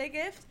birthday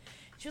gift.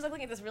 She was like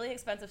looking at this really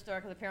expensive store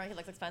because apparently he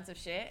likes expensive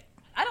shit.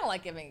 I don't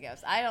like giving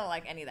gifts. I don't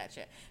like any of that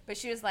shit. But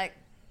she was like,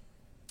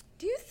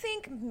 do you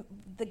think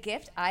the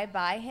gift I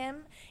buy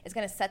him is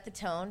going to set the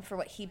tone for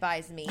what he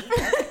buys me?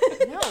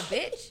 No,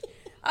 bitch.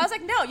 I was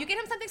like, no, you get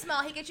him something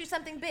small, he gets you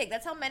something big.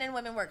 That's how men and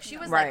women work. She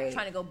was like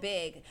trying to go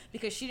big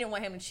because she didn't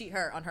want him to cheat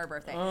her on her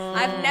birthday.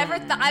 I've never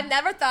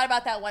thought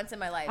about that once in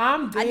my life.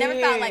 I'm dead. I never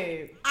thought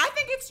like. I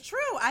think it's true.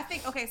 I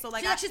think okay. So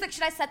like She's like,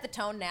 should I set the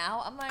tone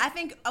now? I'm like, I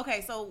think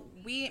okay. So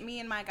me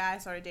and my guy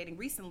started dating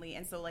recently,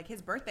 and so like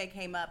his birthday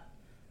came up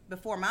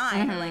before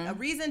mine. Or, like a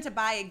reason to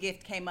buy a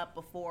gift came up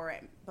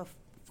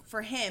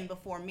for him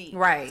before me.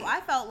 Right. So I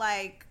felt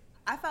like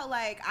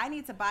I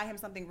need to buy him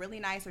something really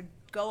nice or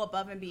go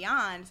above and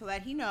beyond so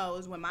that he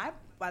knows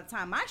by the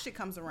time my shit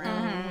comes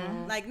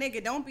around, like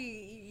nigga, don't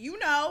be, you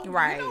know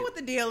what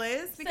the deal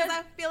is, because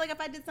I feel like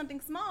if I did something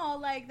small,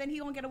 like then he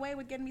gonna get away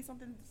with getting me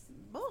something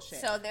bullshit.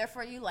 so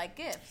therefore you like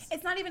gifts.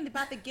 It's not even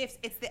about the gifts.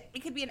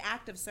 It could be an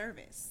act of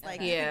service. Like,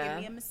 Yeah. you could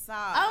give me a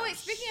massage. Oh wait,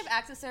 speaking of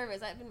acts of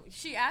service,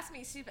 she asked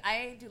me.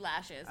 I do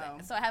lashes,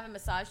 so I have a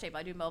massage table.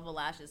 I do mobile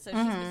lashes. So she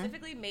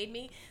specifically made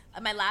me.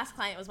 My last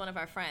client was one of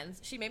our friends.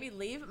 She made me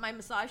leave my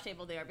massage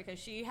table there because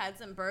she had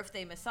some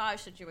birthday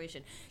massage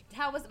situation.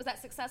 How was that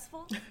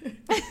successful?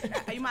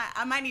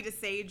 I might need to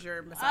sage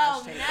your massage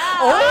Oh table.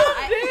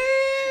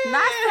 no!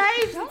 Not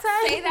safe. Don't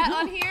say that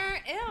on here.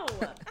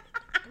 Ew.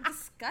 I'm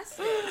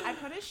disgusting. I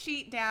put a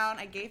sheet down.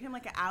 I gave him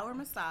like an hour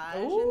massage,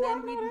 Ooh, and I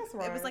know that's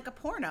right. it was like a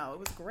porno. It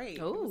was great.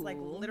 It was like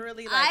Ooh.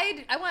 literally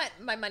like. I want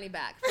my money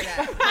back for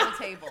that whole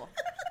table.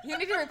 You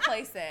need to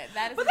replace it.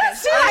 That is But the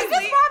that's best. shit. Like,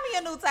 Honestly- just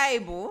buy me a new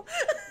table.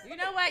 You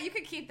know what? You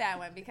could keep that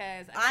one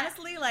because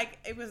Honestly, like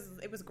it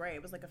was great.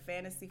 It was like a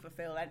fantasy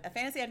fulfilled. A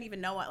fantasy I didn't even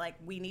know what like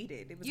we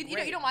needed. It was you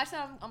great. don't watch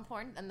that on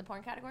porn in the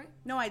porn category.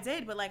 No, I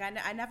did, but like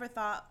I never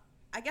thought.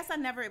 I guess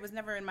it was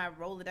never in my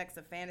Rolodex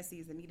of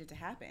fantasies that needed to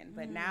happen.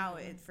 But now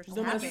it's for sure.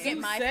 The happening. You get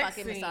my Sex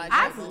fucking scene. massage.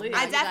 Absolutely. table.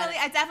 I You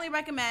got definitely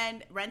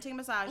recommend renting a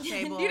massage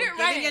table, You didn't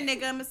rent giving it.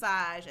 a nigga a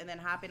massage, and then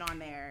hopping on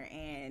there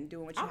and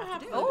doing what you I'ma have to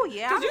have do. to- Oh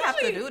yeah, I 'Cause have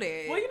to usually- do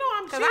that. well, you know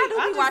I'm because cheap. I do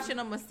I be just-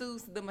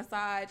 watching the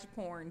massage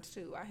porn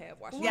too. I have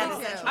watched. Yeah, Well,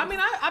 the essentials. I mean,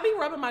 I be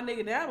rubbing my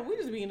nigga down, but we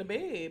just be in the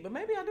bed. But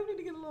maybe I do need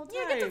to get a little table.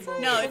 Yeah, get the table.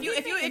 No, Yeah,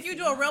 if you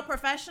do a real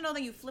professional,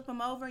 then you flip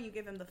them over and you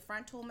give them the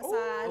frontal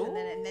massage, Ooh.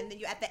 and then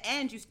you at the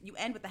end you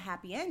end with a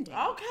happy ending.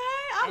 Okay,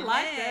 I And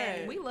like then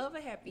that. We love a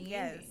happy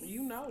Yes, ending.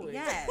 You know it.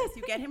 Yes,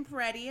 you get him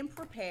ready and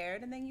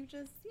prepared, and then you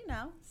just sit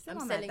I'm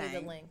on sending that you the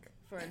thing. link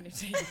for a new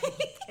table.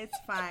 It's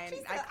fine. She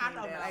said, I I cleaned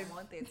don't it. know. I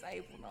want that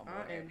table no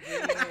more. I am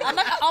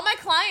dead. All my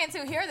clients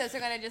who hear this are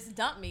gonna just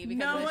dump me because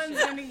No of this one's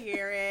shit. gonna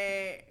hear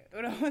it.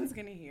 No one's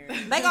gonna hear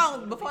it. They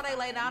gon' before they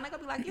lay down, they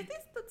gonna be like, "Is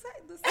this the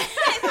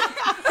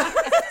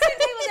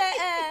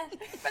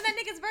For that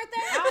nigga's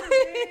birthday. I'm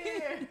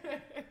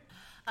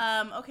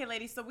dead. Okay,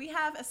 ladies. So we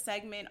have a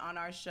segment on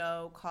our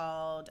show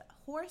called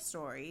Horror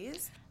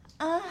Stories.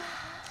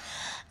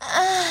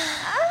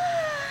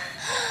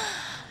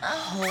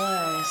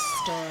 Horror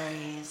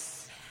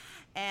stories.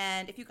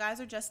 And if you guys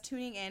are just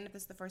tuning in, if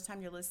this is the first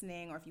time you're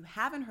listening, or if you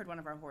haven't heard one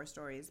of our horror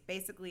stories,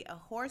 basically a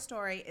horror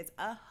story is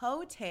a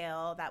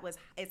hotel that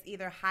it's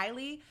either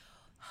highly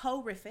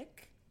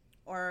horrific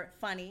or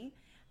funny,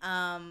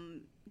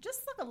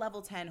 just like a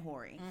level 10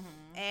 hoary.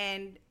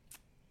 And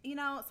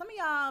some of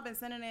y'all have been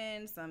sending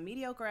in some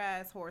mediocre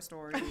ass horror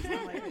stories.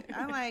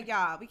 I'm like,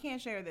 y'all, we can't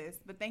share this,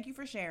 but thank you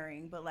for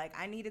sharing. But like,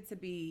 I need it to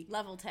be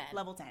Level 10.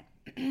 level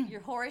 10.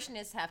 Your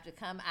whorishness have to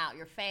come out.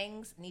 Your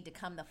fangs need to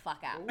come the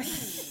fuck out.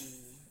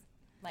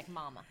 Like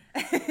mama.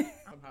 I'm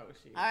hot as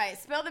shit. All right,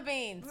 spill the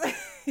beans.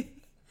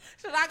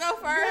 Should I go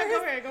first?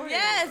 Yeah, go ahead.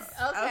 Yes.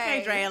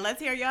 Okay, Drea, let's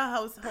hear your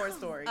horror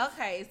story.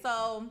 Okay,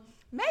 so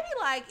maybe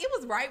like it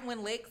was right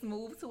when Lex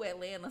moved to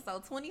Atlanta. So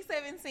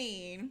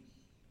 2017,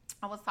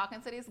 I was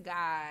talking to this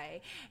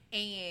guy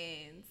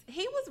and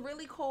he was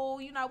really cool.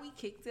 We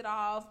kicked it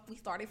off. We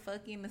started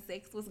fucking. The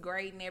sex was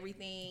great and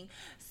everything.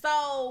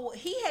 So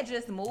he had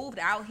just moved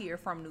out here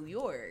from New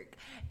York.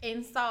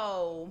 And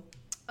so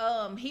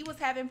he was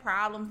having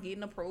problems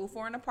getting approved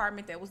for an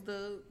apartment. That was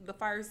the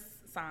first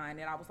sign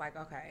that I was like,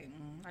 okay,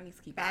 I need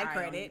to keep Bad an eye on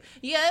credit. it.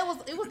 Yeah,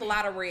 it was a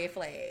lot of red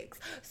flags.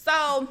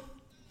 So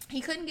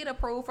he couldn't get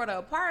approved for the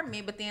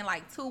apartment, but then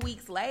like 2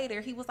 weeks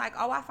later, he was like,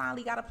 oh, I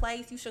finally got a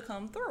place. You should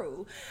come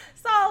through.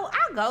 So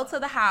I go to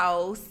the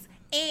house,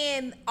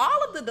 and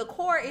all of the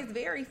decor is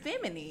very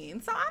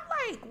feminine. So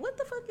I'm like, what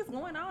the fuck is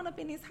going on up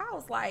in this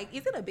house? Like,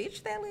 is it a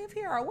bitch that live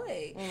here or what?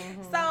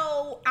 Mm-hmm.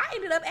 So I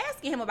ended up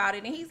asking him about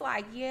it, and he's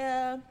like,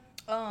 yeah,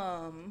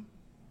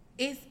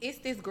 it's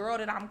this girl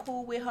that I'm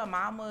cool with. Her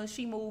mama,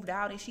 she moved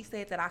out, and she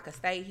said that I could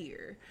stay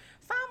here.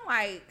 So I'm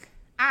like,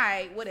 all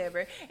right,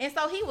 whatever. And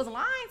so he was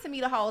lying to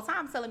me the whole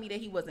time, telling me that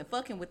he wasn't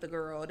fucking with the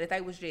girl, that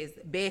they was just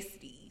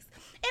besties.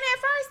 And at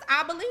first,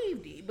 I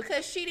believed it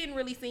because she didn't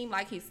really seem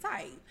like his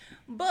type.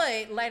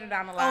 But later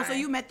down the line, so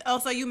you met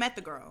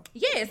the girl?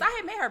 Yes, I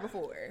had met her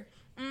before.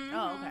 Mm-hmm.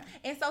 Oh, okay.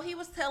 And so he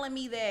was telling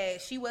me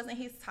that she wasn't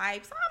his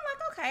type. So I'm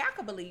like, okay, I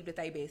could believe that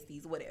they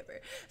besties,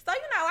 whatever. So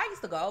I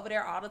used to go over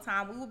there all the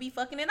time. We would be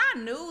fucking, and I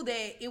knew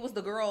that it was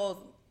the girl's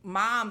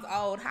mom's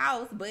old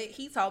house, but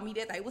he told me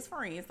that they was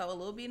friends, so a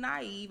little bit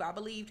naive. I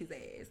believed his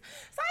ass.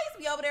 So I used to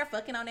be over there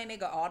fucking on that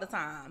nigga all the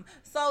time.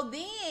 So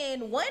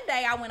then one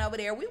day I went over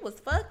there, we was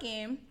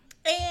fucking,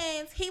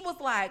 and he was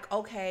like,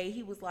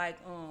 okay,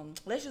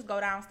 let's just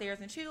go downstairs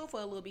and chill for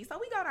a little bit. So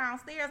we go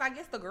downstairs. I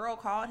guess the girl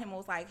called him and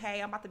was like,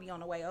 hey, I'm about to be on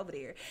the way over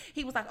there.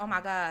 He was like, oh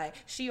my God,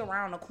 she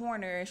around the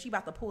corner and she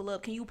about to pull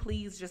up. Can you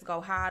please just go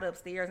hide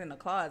upstairs in the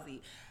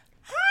closet?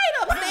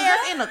 Hide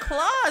upstairs in the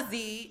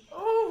closet.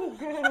 Oh,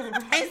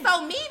 God. And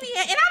so me being,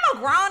 and I'm a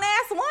grown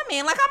ass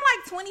woman. Like, I'm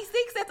like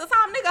 26 at the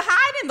time. Nigga,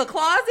 hide in the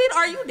closet?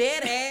 Are you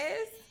dead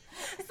ass?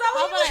 So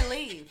how about I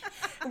leave?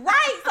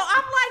 Right. So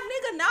I'm like,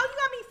 nigga, no, you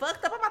got me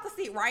fucked up. I'm about to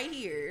sit right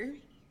here.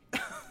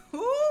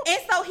 And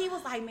so he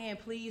was like, man,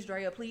 please,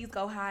 Drea, please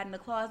go hide in the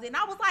closet. And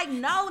I was like,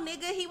 no,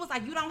 nigga. He was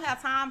like, you don't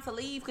have time to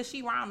leave because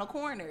she around the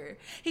corner.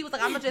 He was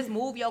like, I'm going to just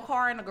move your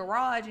car in the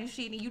garage and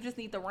shit, and you just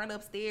need to run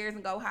upstairs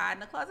and go hide in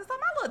the closet. So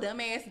my little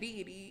dumb ass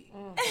did it.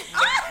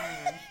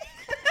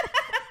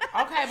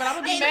 Okay, but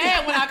I'm going to be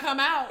mad when I come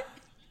out.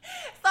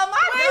 So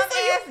my dumb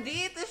ass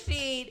did the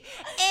shit,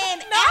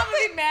 and I'm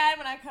gonna be mad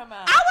when I come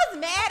out. I was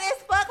mad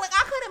as fuck. Like,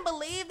 I couldn't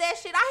believe that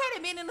shit. I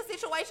hadn't been in a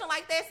situation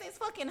like that since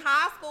fucking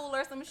high school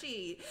or some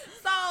shit.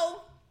 So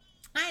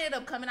I ended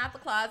up coming out the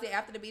closet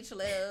after the bitch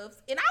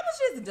left, and I was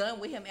just done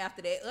with him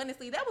after that.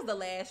 Honestly, that was the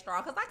last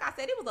straw. Cause like I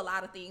said, it was a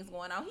lot of things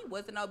going on. He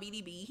wasn't no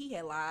BDB. He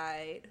had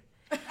lied.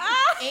 And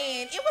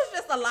it was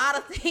just a lot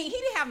of things. He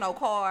didn't have no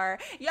car.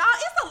 Y'all,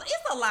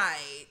 it's a lot.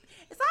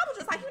 So I was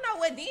just like, you know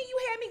what? Then you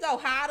had me go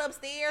hide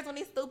upstairs when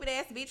this stupid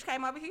ass bitch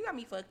came over here. You got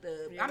me fucked up.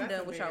 Yeah, I'm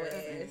done with your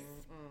ass.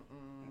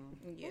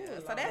 Yeah,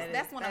 ooh, so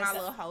that's one of my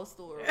little hoe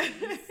stories.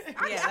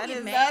 I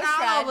get mad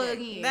all over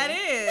again. That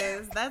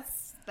is.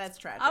 That's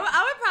tragic. I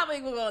would probably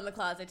go in the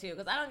closet too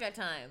because I don't got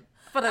time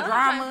for the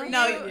drama.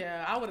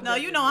 I would. No,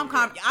 I'm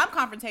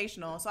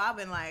confrontational, so I've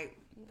been like,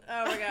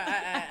 oh my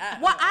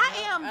God. Well, I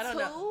am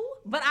too,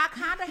 but I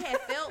kind of had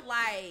felt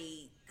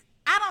like,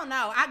 I don't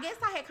know. I guess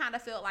I had kind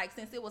of felt like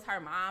since it was her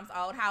mom's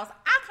old house,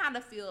 I kind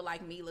of feel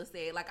like Mila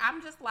said. Like,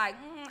 I'm just like,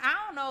 I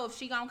don't know if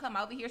she gonna come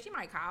over here. She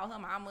might call her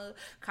mama,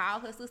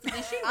 call her sisters.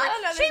 And she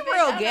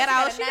real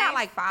ghetto. She got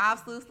like 5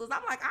 sisters.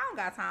 I'm like, I don't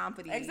got time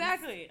for these.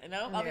 Exactly.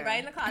 No, I'll be right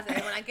in the closet.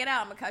 And when I get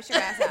out, I'm gonna cuss your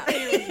ass out.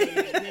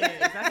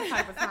 Yeah, that's the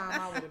type of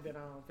time I would have been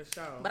on for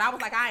sure. But I was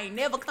like, I ain't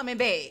never coming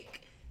back.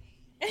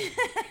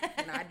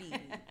 And I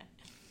didn't.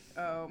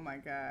 Oh my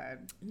God.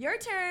 Your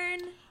turn.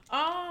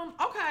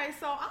 Okay,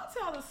 so I'll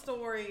tell the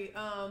story.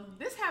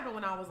 This happened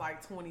when I was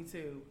like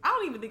 22. I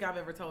don't even think I've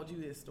ever told you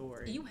this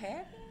story. You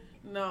haven't?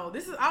 No,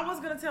 I was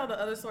gonna tell the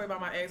other story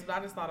about my ex, but I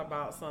just thought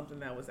about something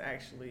that was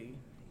actually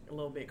a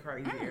little bit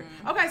crazier.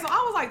 Okay, so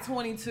I was like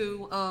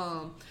 22.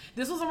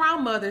 This was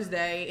around Mother's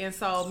Day, and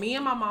so me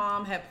and my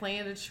mom had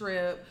planned a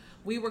trip.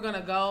 We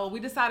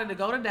decided to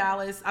go to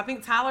Dallas. I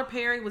think Tyler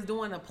Perry was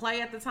doing a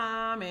play at the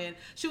time, and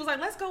she was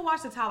like, let's go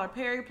watch the Tyler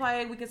Perry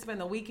play. We can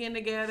spend the weekend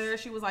together.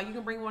 She was like, you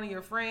can bring one of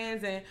your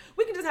friends, and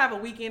we can just have a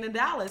weekend in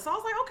Dallas. So I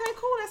was like, okay,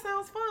 cool, that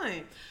sounds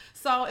fun.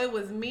 So it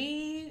was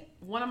me,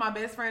 one of my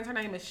best friends, her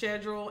name is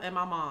Shedril, and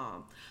my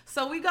mom.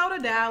 So we go to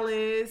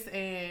Dallas,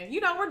 and,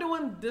 we're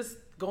doing this,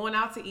 going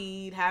out to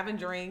eat, having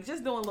drinks,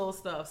 just doing little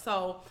stuff.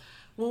 So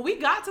when we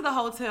got to the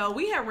hotel,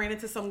 we had ran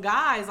into some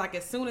guys like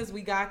as soon as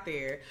we got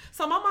there.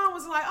 So my mom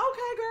was like,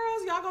 okay,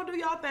 girls, y'all go do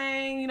y'all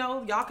thing.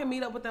 Y'all can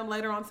meet up with them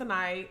later on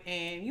tonight.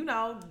 And,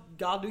 y'all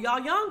do y'all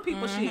young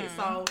people shit.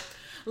 So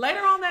later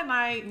on that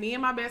night, me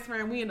and my best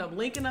friend, we end up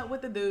linking up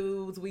with the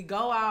dudes. We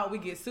go out, we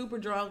get super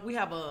drunk. We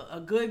have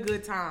a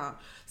good time.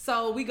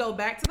 So we go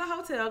back to the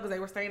hotel because they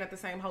were staying at the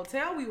same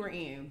hotel we were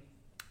in.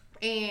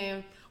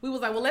 And we was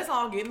like, well, let's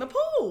all get in the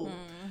pool.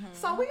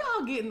 So we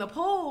all get in the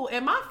pool.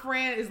 And my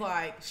friend is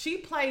like, she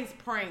plays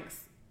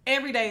pranks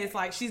every day. It's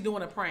like she's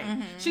doing a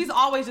prank. She's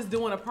always just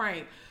doing a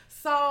prank.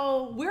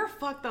 So we're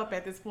fucked up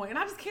at this point. And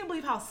I just can't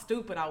believe how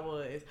stupid I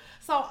was.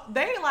 So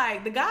they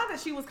the guy that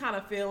she was kind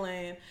of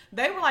feeling,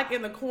 they were like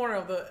in the corner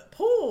of the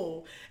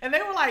pool. And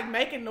they were like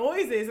making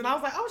noises. And I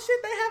was like, oh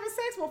shit, they having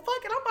sex. Well,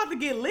 fuck it, I'm about to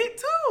get lit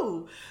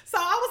too. So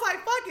I was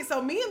like, fuck it.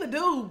 So me and the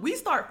dude, we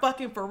start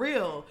fucking for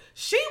real.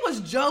 She was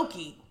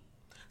joking.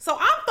 So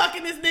I'm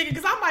fucking this nigga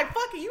because I'm like,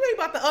 fuck it, you ain't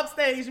about to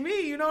upstage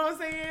me. You know what I'm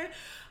saying?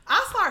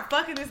 I start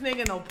fucking this nigga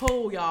in the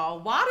pool, y'all.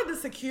 Why did the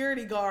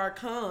security guard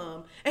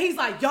come? And he's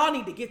like, y'all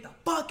need to get the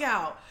fuck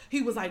out.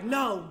 He was like,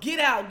 no, get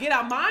out, get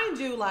out. Mind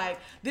you, like,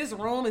 this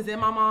room is in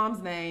my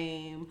mom's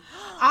name.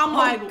 I'm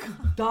like,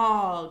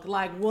 dog,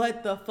 like,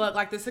 what the fuck?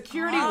 Like, the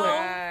security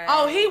was,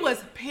 oh, he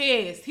was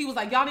pissed. He was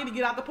like, y'all need to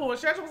get out the pool. And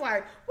Stretch was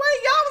like,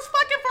 wait, y'all was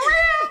fucking for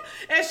real?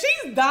 And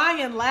she's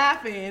dying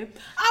laughing.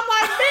 I'm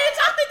like, bitch,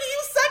 I'm thinking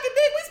you sucking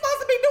dick. We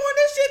supposed to be doing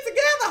this shit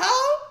together,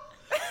 ho.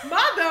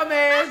 My dumb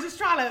ass just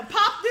trying to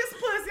pop this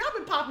pussy. I've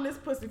been popping this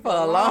pussy for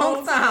a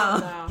long time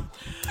now.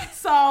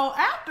 So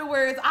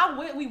afterwards,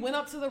 we went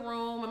up to the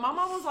room, and my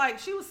mom was like,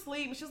 she was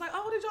asleep, and she was like,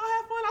 oh, did y'all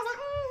have fun? I was like,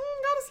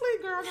 go to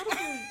sleep, girl, go to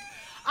sleep.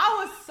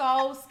 I was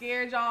so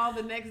scared, y'all,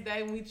 the next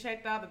day when we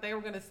checked out that they were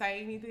going to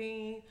say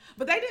anything.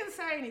 But they didn't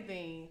say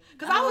anything.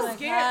 Because I was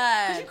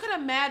scared. Because you could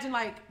imagine,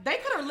 like, they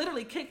could have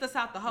literally kicked us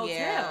out the hotel.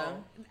 Yeah.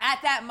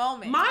 At that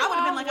moment. I would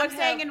have been like, I'm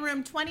staying in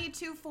room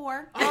 22-4.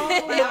 Oh,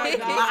 my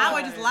God. I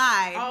would just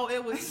lie. Oh,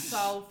 it was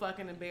so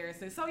fucking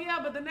embarrassing. So, yeah,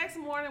 but the next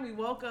morning we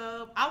woke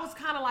up. I was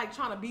kind of, like,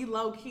 trying to be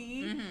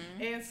low-key.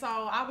 Mm-hmm. And so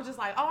I was just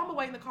like, oh, I'm going to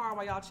wait in the car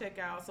while y'all check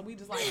out. So we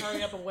just, like,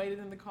 hurry up and waited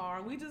in the car.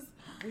 And we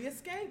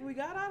escaped. We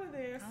got out of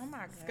there. Oh, my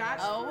God.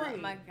 Scotch-free. Oh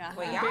my God.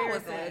 Well, y'all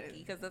was lucky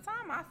because the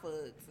time I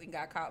fucked and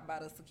got caught by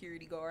the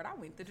security guard, I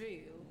went to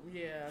jail.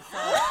 Yeah. So.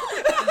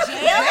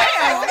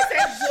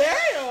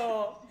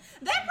 Jail.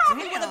 That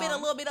probably would have been a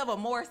little bit of a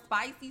more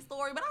spicy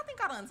story, but I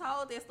think I done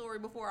told that story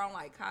before on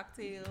like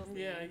cocktails.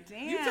 Yeah.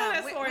 Damn. You tell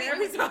that story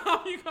every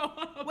time you go.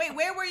 Wait,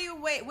 where were you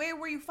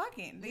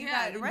fucking? You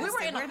got arrested. We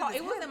were in a car.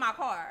 It was in my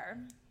car.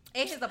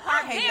 At his They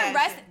apartment.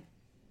 arrested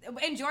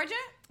in Georgia?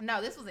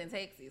 No, this was in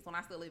Texas when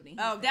I still lived in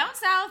Houston. Oh, down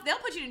south, they'll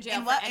put you in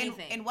jail for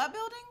anything. In what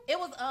building? It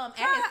was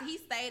he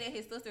stayed at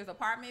his sister's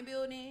apartment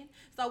building.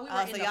 So we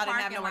were in so the y'all didn't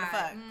parking have nowhere to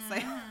lot.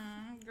 fuck.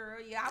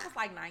 Girl, yeah, I was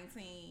like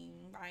 19.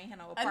 I ain't had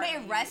no And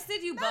apartment. they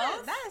arrested you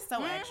both? That is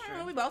so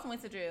extra. We both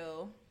went to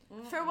jail.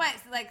 For what?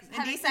 Like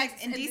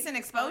Indecent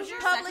exposure?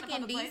 Public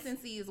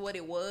indecency is what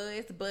it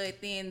was,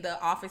 but then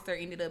the officer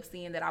ended up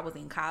seeing that I was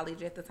in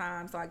college at the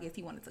time, so I guess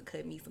he wanted to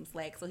cut me some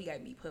slack, so he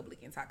got me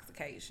public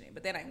intoxication.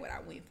 But that ain't what I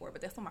went for,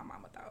 but that's what my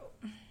mama thought.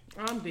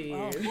 I'm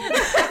dead.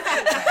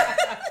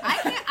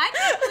 I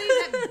can't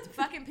believe that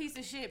fucking piece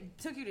of shit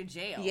took you to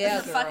jail. Yeah,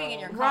 for fucking in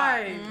your car.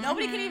 Right.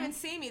 Nobody can even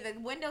see me. The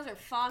windows are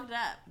fogged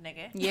up,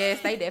 nigga. Yes,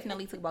 they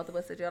definitely took both of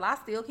us to jail. I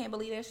still can't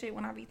believe that shit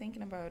when I be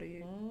thinking about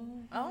it.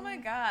 Oh my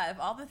God. Of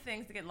all the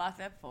things to get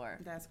locked up for.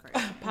 That's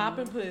crazy.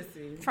 Popping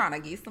pussy. Trying to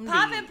get some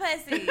Popping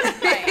pussy.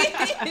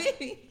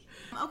 Right.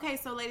 Okay,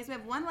 so ladies, we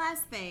have one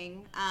last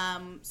thing.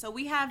 So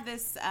we have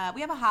this,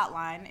 we have a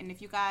hotline, and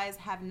if you guys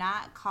have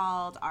not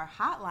called our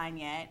hotline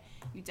yet,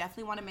 you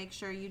definitely want to make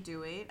sure you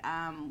do it.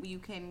 You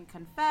can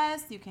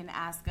confess, you can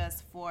ask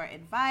us for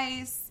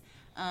advice,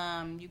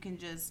 you can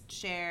just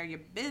share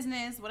your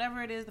business,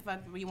 whatever it is the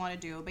fuck you want to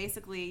do.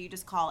 Basically, you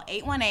just call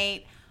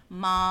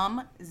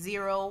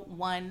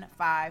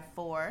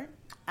 818-MOM-0154.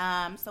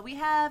 So we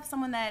have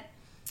someone that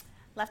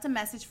left a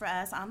message for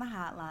us on the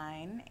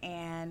hotline,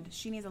 and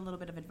she needs a little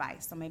bit of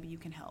advice, so maybe you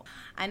can help.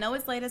 I know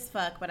it's late as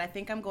fuck, but I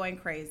think I'm going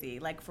crazy,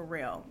 like for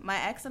real. My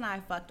ex and I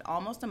fucked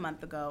almost a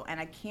month ago, and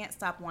I can't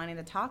stop wanting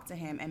to talk to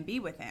him and be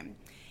with him.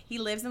 He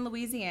lives in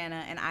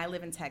Louisiana, and I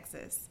live in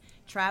Texas.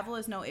 Travel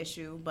is no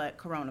issue, but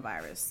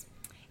coronavirus.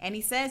 And he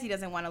says he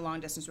doesn't want a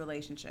long-distance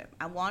relationship.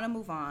 I want to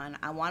move on.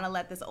 I want to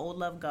let this old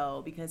love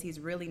go because he's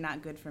really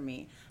not good for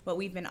me. But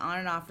we've been on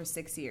and off for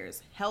 6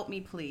 years. Help me,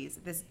 please.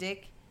 This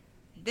dick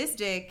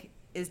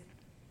is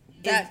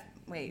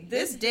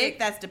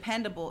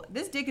dependable.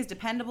 This dick is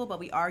dependable, but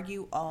we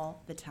argue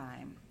all the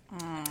time.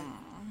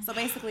 So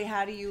basically,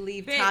 how do you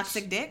leave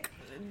toxic dick?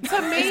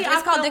 To me,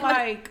 I feel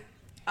like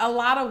a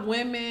lot of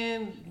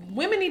women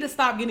need to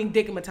stop getting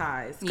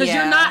dickmatized because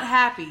you're not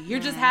happy. You're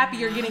just happy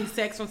you're getting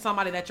sex from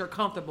somebody that you're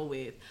comfortable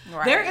with.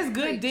 Right. There is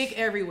good dick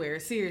everywhere.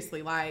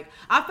 Seriously, like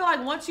I feel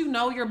like once you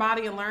know your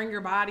body and learn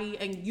your body,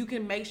 and you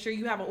can make sure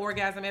you have an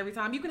orgasm every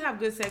time, you can have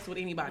good sex with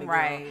anybody.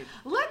 Right.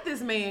 Girl. Let this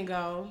man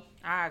go.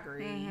 I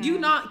agree. Mm-hmm. You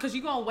not because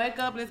you're gonna wake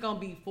up and it's gonna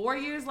be 4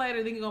 years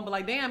later. Then you're gonna be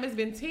like, "Damn, it's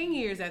been 10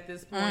 years at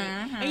this point,"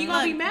 and you're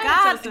gonna be mad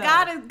at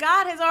yourself.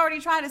 God has already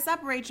tried to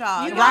separate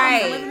y'all. You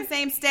right? Live in the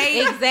same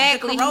state.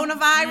 Exactly. The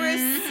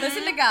coronavirus.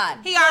 Listen to God.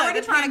 He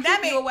already trying to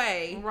keep you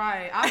away.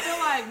 Right. I feel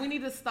like we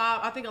need to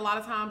stop. I think a lot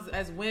of times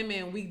as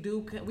women, we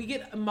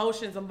get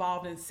emotions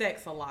involved in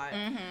sex a lot,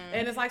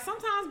 and it's like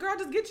sometimes, girl,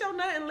 just get your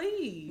nut and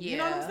leave. You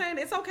know what I'm saying?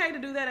 It's okay to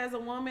do that as a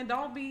woman.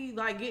 Don't be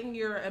like getting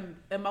your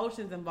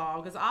emotions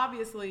involved because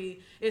obviously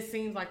it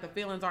seems like the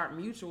feelings aren't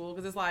mutual.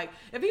 Because it's like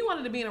if he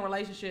wanted to be in a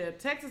relationship,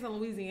 Texas and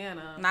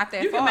Louisiana, not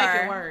that you far. can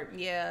make it work.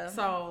 Yeah.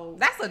 So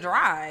that's a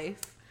drive.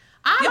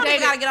 You don't even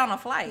gotta get on a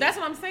flight. That's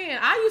what I'm saying.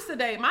 I used to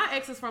date, my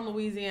ex is from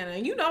Louisiana,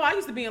 and I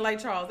used to be in Lake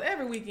Charles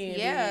every weekend.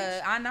 Yeah,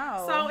 bitch. I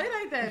know. So it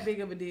ain't that big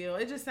of a deal.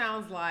 It just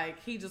sounds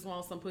like he just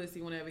wants some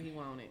pussy whenever he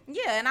want it.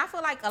 Yeah, and I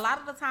feel like a lot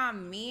of the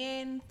time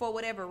men, for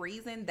whatever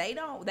reason, they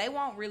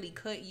won't really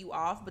cut you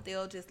off, but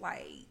they'll just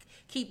like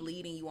keep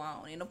leading you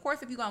on. And of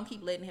course, if you're gonna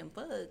keep letting him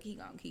fuck, he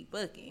gonna keep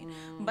fucking.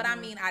 Mm-hmm. But I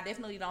mean, I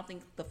definitely don't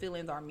think the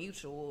feelings are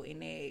mutual, and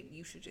that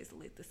you should just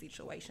let the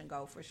situation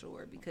go for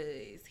sure,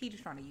 because he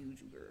just trying to use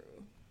you,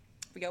 girl,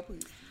 for your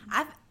pussy.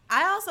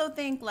 I also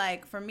think,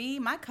 like, for me,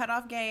 my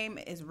cutoff game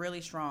is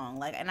really strong.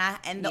 Like,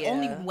 and the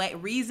only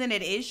reason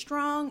it is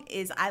strong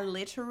is I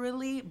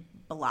literally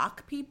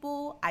block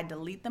people. I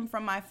delete them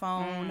from my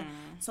phone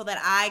so that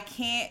I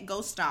can't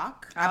go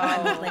stalk. Because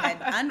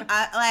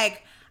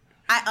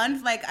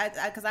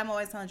I'm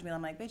always telling Jamila,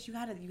 I'm like, bitch, you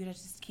gotta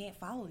just can't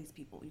follow these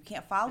people. You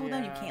can't follow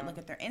them. You can't look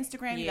at their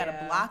Instagram. You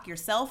gotta block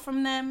yourself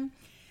from them.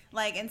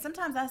 Like, and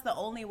sometimes that's the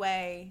only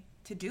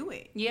to do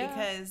it. Yeah,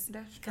 because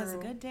a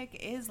good dick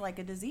is like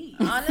a disease.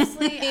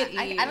 Honestly,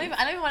 I don't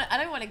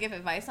even want to give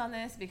advice on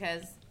this,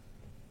 because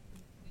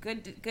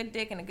good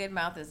dick and a good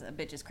mouth is a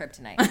bitch's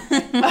kryptonite.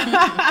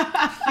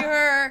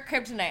 Pure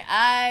kryptonite.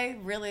 I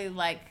really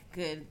like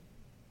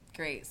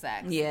great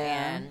sex.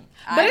 Yeah,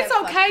 but it's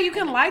okay. You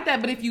can like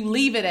that, but if you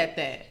leave it at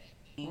that.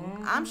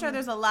 I'm sure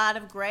there's a lot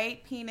of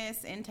great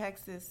penis in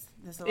Texas.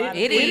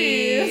 It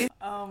is.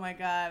 Oh my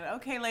God.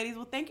 Okay, ladies.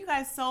 Well, thank you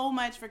guys so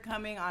much for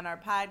coming on our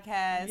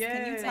podcast. Yes,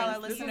 can you tell our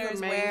listeners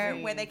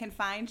where they can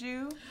find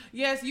you?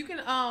 Yes, you can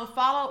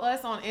follow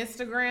us on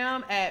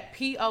Instagram at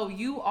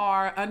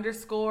POUR_MINDS.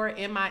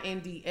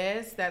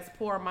 That's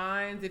Pour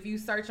Minds. If you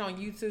search on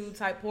YouTube,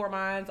 type Pour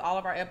Minds, all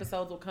of our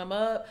episodes will come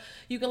up.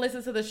 You can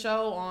listen to the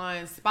show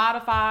on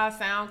Spotify,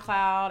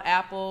 SoundCloud,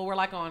 Apple. We're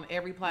like on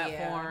every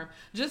platform. Yeah.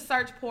 Just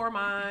search Pour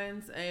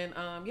Minds, and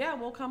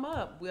we'll come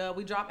up.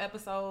 We drop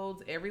episodes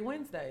every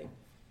Wednesday.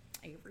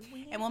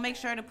 And we'll make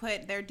sure to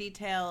put their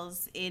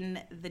details in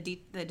the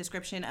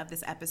description of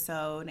this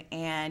episode.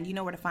 And you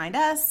know where to find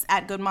us,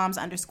 at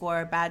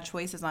goodmoms_bad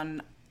choices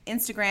on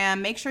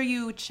Instagram. Make sure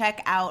you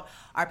check out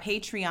our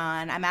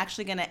Patreon. I'm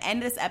actually going to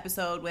end this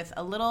episode with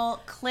a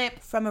little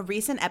clip from a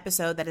recent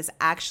episode that is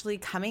actually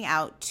coming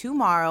out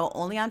tomorrow,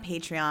 only on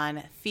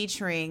Patreon,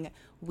 featuring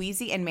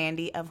Weezy and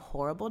Mandy of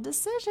Horrible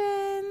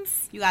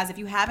Decisions. You guys, if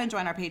you haven't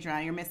joined our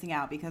Patreon, you're missing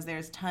out, because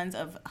there's tons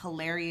of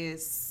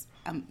hilarious,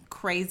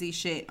 crazy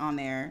shit on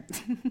there,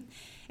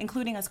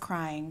 including us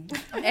crying.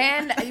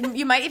 And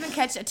you might even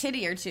catch a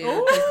titty or two.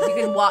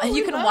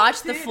 You can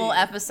watch the full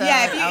episode.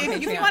 Yeah,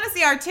 if you want to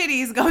see our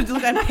titties, go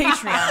look at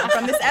Patreon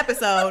from this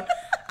episode.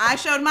 I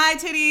showed my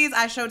titties.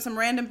 I showed some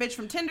random bitch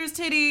from Tinder's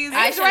titties.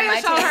 I showed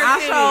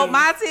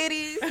my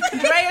titties.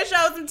 Drea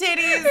showed some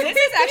titties. This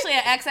is actually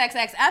an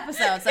XXX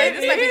episode, so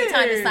this might be the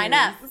time to sign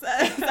up.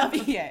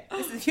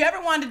 If you ever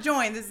wanted to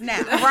join, this is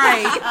now.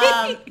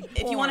 Right.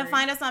 If you want to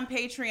find us on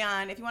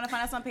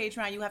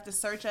Patreon, you have to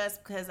search us,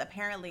 because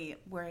apparently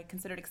we're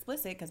considered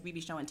explicit because we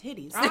be showing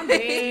titties.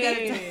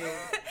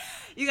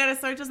 You got to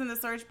search us in the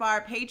search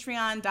bar,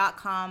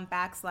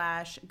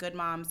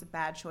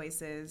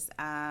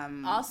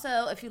 patreon.com/goodmomsbadchoices.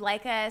 Also, if you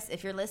like us,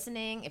 if you're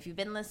listening, if you've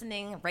been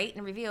listening, rate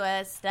and review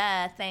us.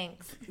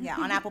 Thanks. Yeah,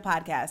 on Apple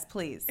Podcasts,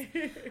 please.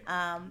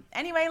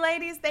 Anyway,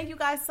 ladies, thank you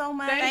guys so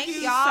much. Thank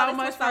you y'all so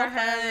much for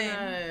having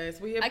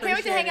us. We appreciate I can't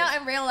wait to hang out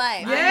in real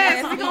life.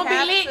 Yes, we're going to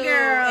be lit,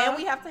 girl. And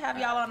we have to have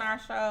y'all on our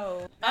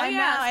show. I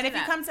know. And if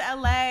you come to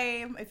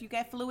LA, if you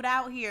get flued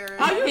out here.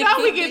 Oh, you know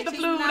we get the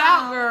flued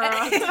out, girl.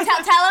 Tell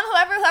them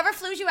whoever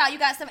flew you out, you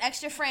got some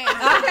extra friends. Okay.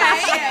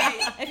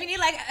 Yeah. If you need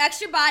like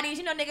extra bodies,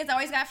 niggas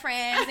always got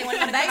friends. They want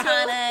to go to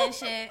Katana and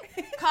shit.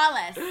 Call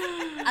us.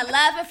 I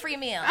love a free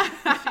meal.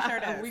 Sure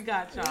does. We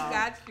got y'all. We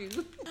got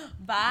you.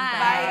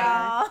 Bye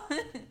y'all.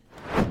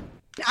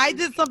 I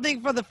did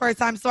something for the first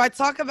time. So I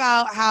talk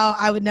about how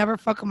I would never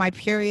fuck on my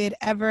period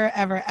ever,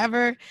 ever,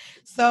 ever.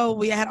 So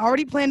we had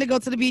already planned to go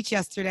to the beach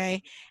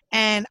yesterday,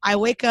 and I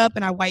wake up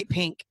and I white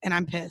pink, and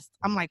I'm pissed.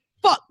 I'm like,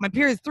 fuck, my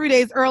period's 3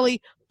 days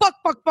early. Fuck.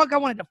 I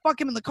wanted to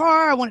fuck him in the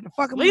car. I wanted to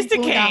fuck him when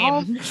he got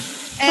home.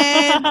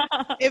 And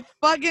it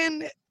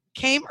fucking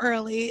came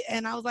early,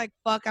 and I was like,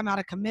 fuck, I'm out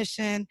of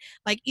commission.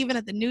 Like, even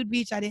at the nude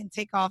beach, I didn't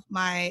take off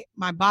my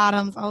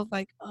bottoms. I was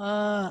like,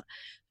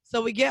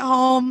 So we get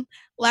home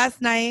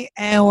last night,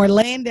 and we're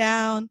laying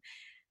down,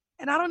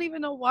 and I don't even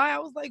know why. I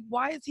was like,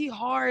 why is he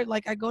hard?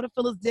 Like, I go to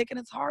feel his dick, and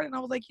it's hard, and I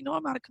was like,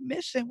 I'm out of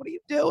commission. What are you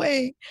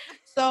doing?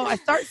 So I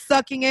start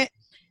sucking it,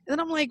 and then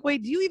I'm like,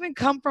 wait, do you even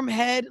come from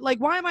head? Like,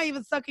 why am I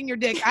even sucking your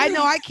dick? I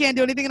know I can't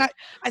do anything, and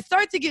I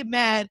start to get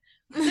mad,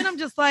 and then I'm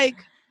just like,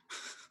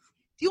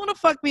 do you want to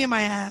fuck me in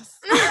my ass?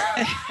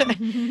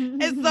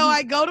 And so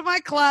I go to my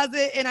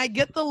closet, and I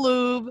get the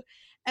lube,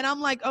 and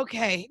I'm like,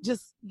 okay,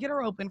 just get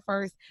her open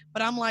first.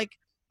 But I'm like,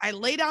 I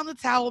lay down the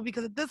towel,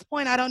 because at this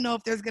point, I don't know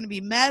if there's going to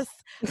be mess.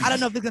 I don't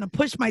know if it's going to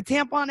push my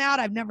tampon out.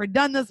 I've never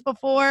done this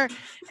before.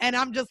 And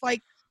I'm just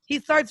like, he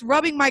starts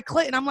rubbing my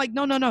clit, and I'm like,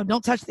 no,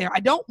 don't touch there.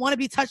 I don't want to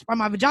be touched by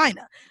my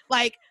vagina.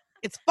 Like,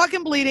 It's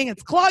fucking bleeding.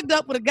 It's clogged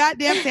up with a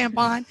goddamn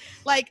tampon.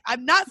 Like,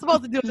 I'm not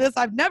supposed to do this.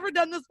 I've never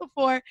done this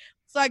before.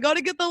 So I go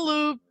to get the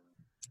lube,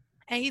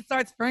 and he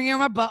starts fingering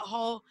my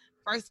butthole.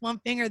 First 1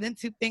 finger, then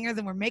 2 fingers,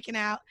 and we're making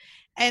out.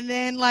 And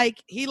then,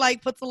 like, he,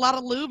 like, puts a lot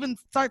of lube and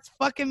starts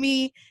fucking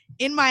me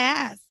in my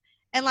ass.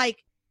 And,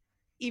 like,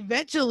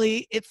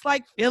 eventually, it's,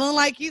 like, feeling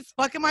like he's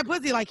fucking my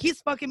pussy. Like,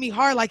 he's fucking me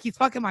hard like he's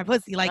fucking my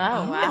pussy. Like,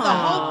 It's a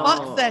whole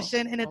fuck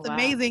session, and it's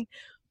amazing.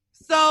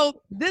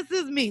 So this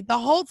is me. The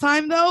whole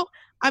time, though,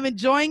 I'm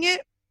enjoying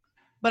it.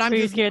 But I'm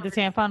just scared the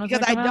tampon was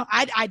because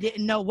I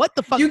didn't know what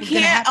the fuck you was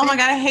can't. happen. Oh my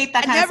God, I hate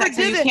that kind of sex.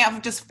 So you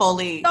can't just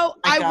fully. So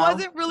I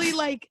wasn't really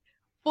like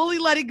fully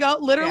let it go,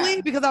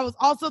 literally, because I was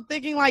also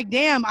thinking like,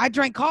 damn, I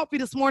drank coffee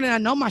this morning. I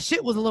know my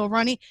shit was a little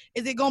runny.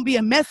 Is it gonna be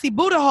a messy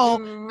Buddha hole?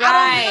 Right.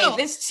 I don't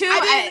know. It's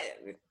too.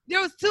 There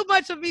was too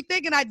much of me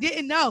thinking I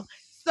didn't know.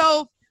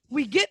 So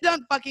we get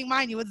done fucking.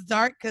 Mind you, it's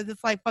dark because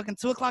it's like fucking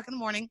 2:00 in the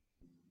morning.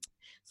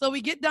 So we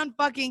get done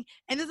fucking,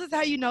 and this is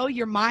how you know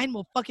your mind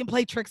will fucking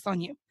play tricks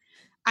on you.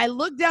 I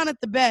look down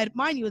at the bed.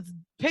 Mind you, it's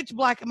pitch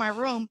black in my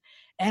room.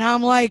 And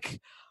I'm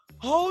like,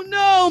 oh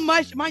no.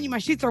 Mind you, my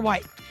sheets are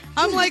white.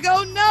 I'm like,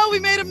 oh no, we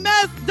made a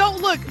mess.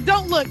 Don't look.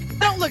 I'm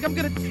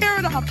going to tear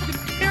it off.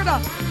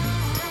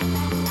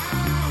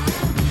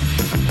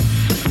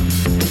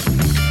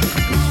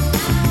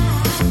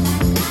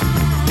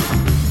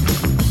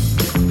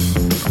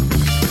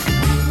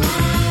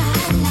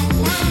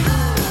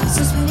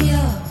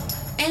 Suspendido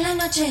en la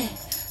noche.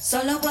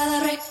 Solo puedo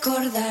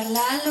recordar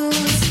la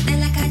luz de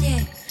la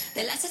calle,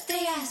 de las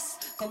estrellas,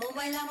 como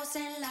bailamos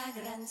en la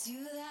gran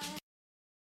ciudad.